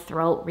 My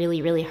throat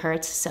really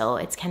hurts, so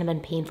it's kind of been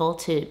painful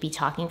to be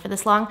talking for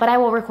this long. But I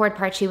will record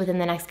part 2 within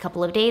the next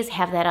couple of days,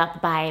 have that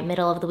up by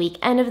middle of the week,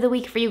 end of the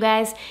week for you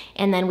guys,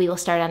 and then we will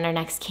start on our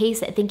next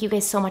case. Thank you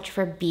guys so much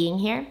for being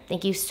here.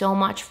 Thank you so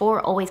much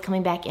for always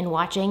coming back and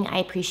watching. I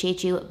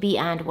appreciate you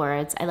beyond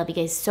words. I love you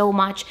guys so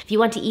much. If you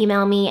want to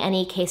email me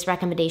any case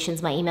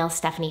recommendations, my email is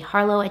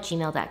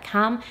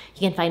stephanieharlowe@gmail.com. You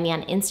can find me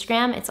on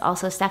Instagram. It's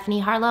also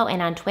Stephanie Harlowe,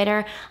 and on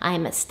Twitter,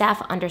 I'm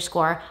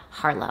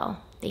Steph_Harlowe.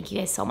 Thank you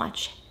guys so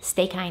much.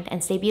 Stay kind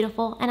and stay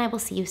beautiful, and I will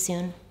see you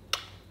soon.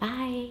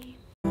 Bye.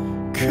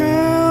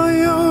 Curl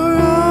your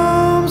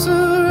arms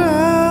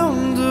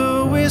around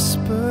a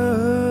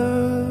whisper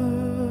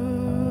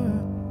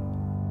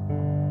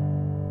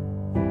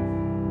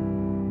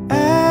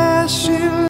as she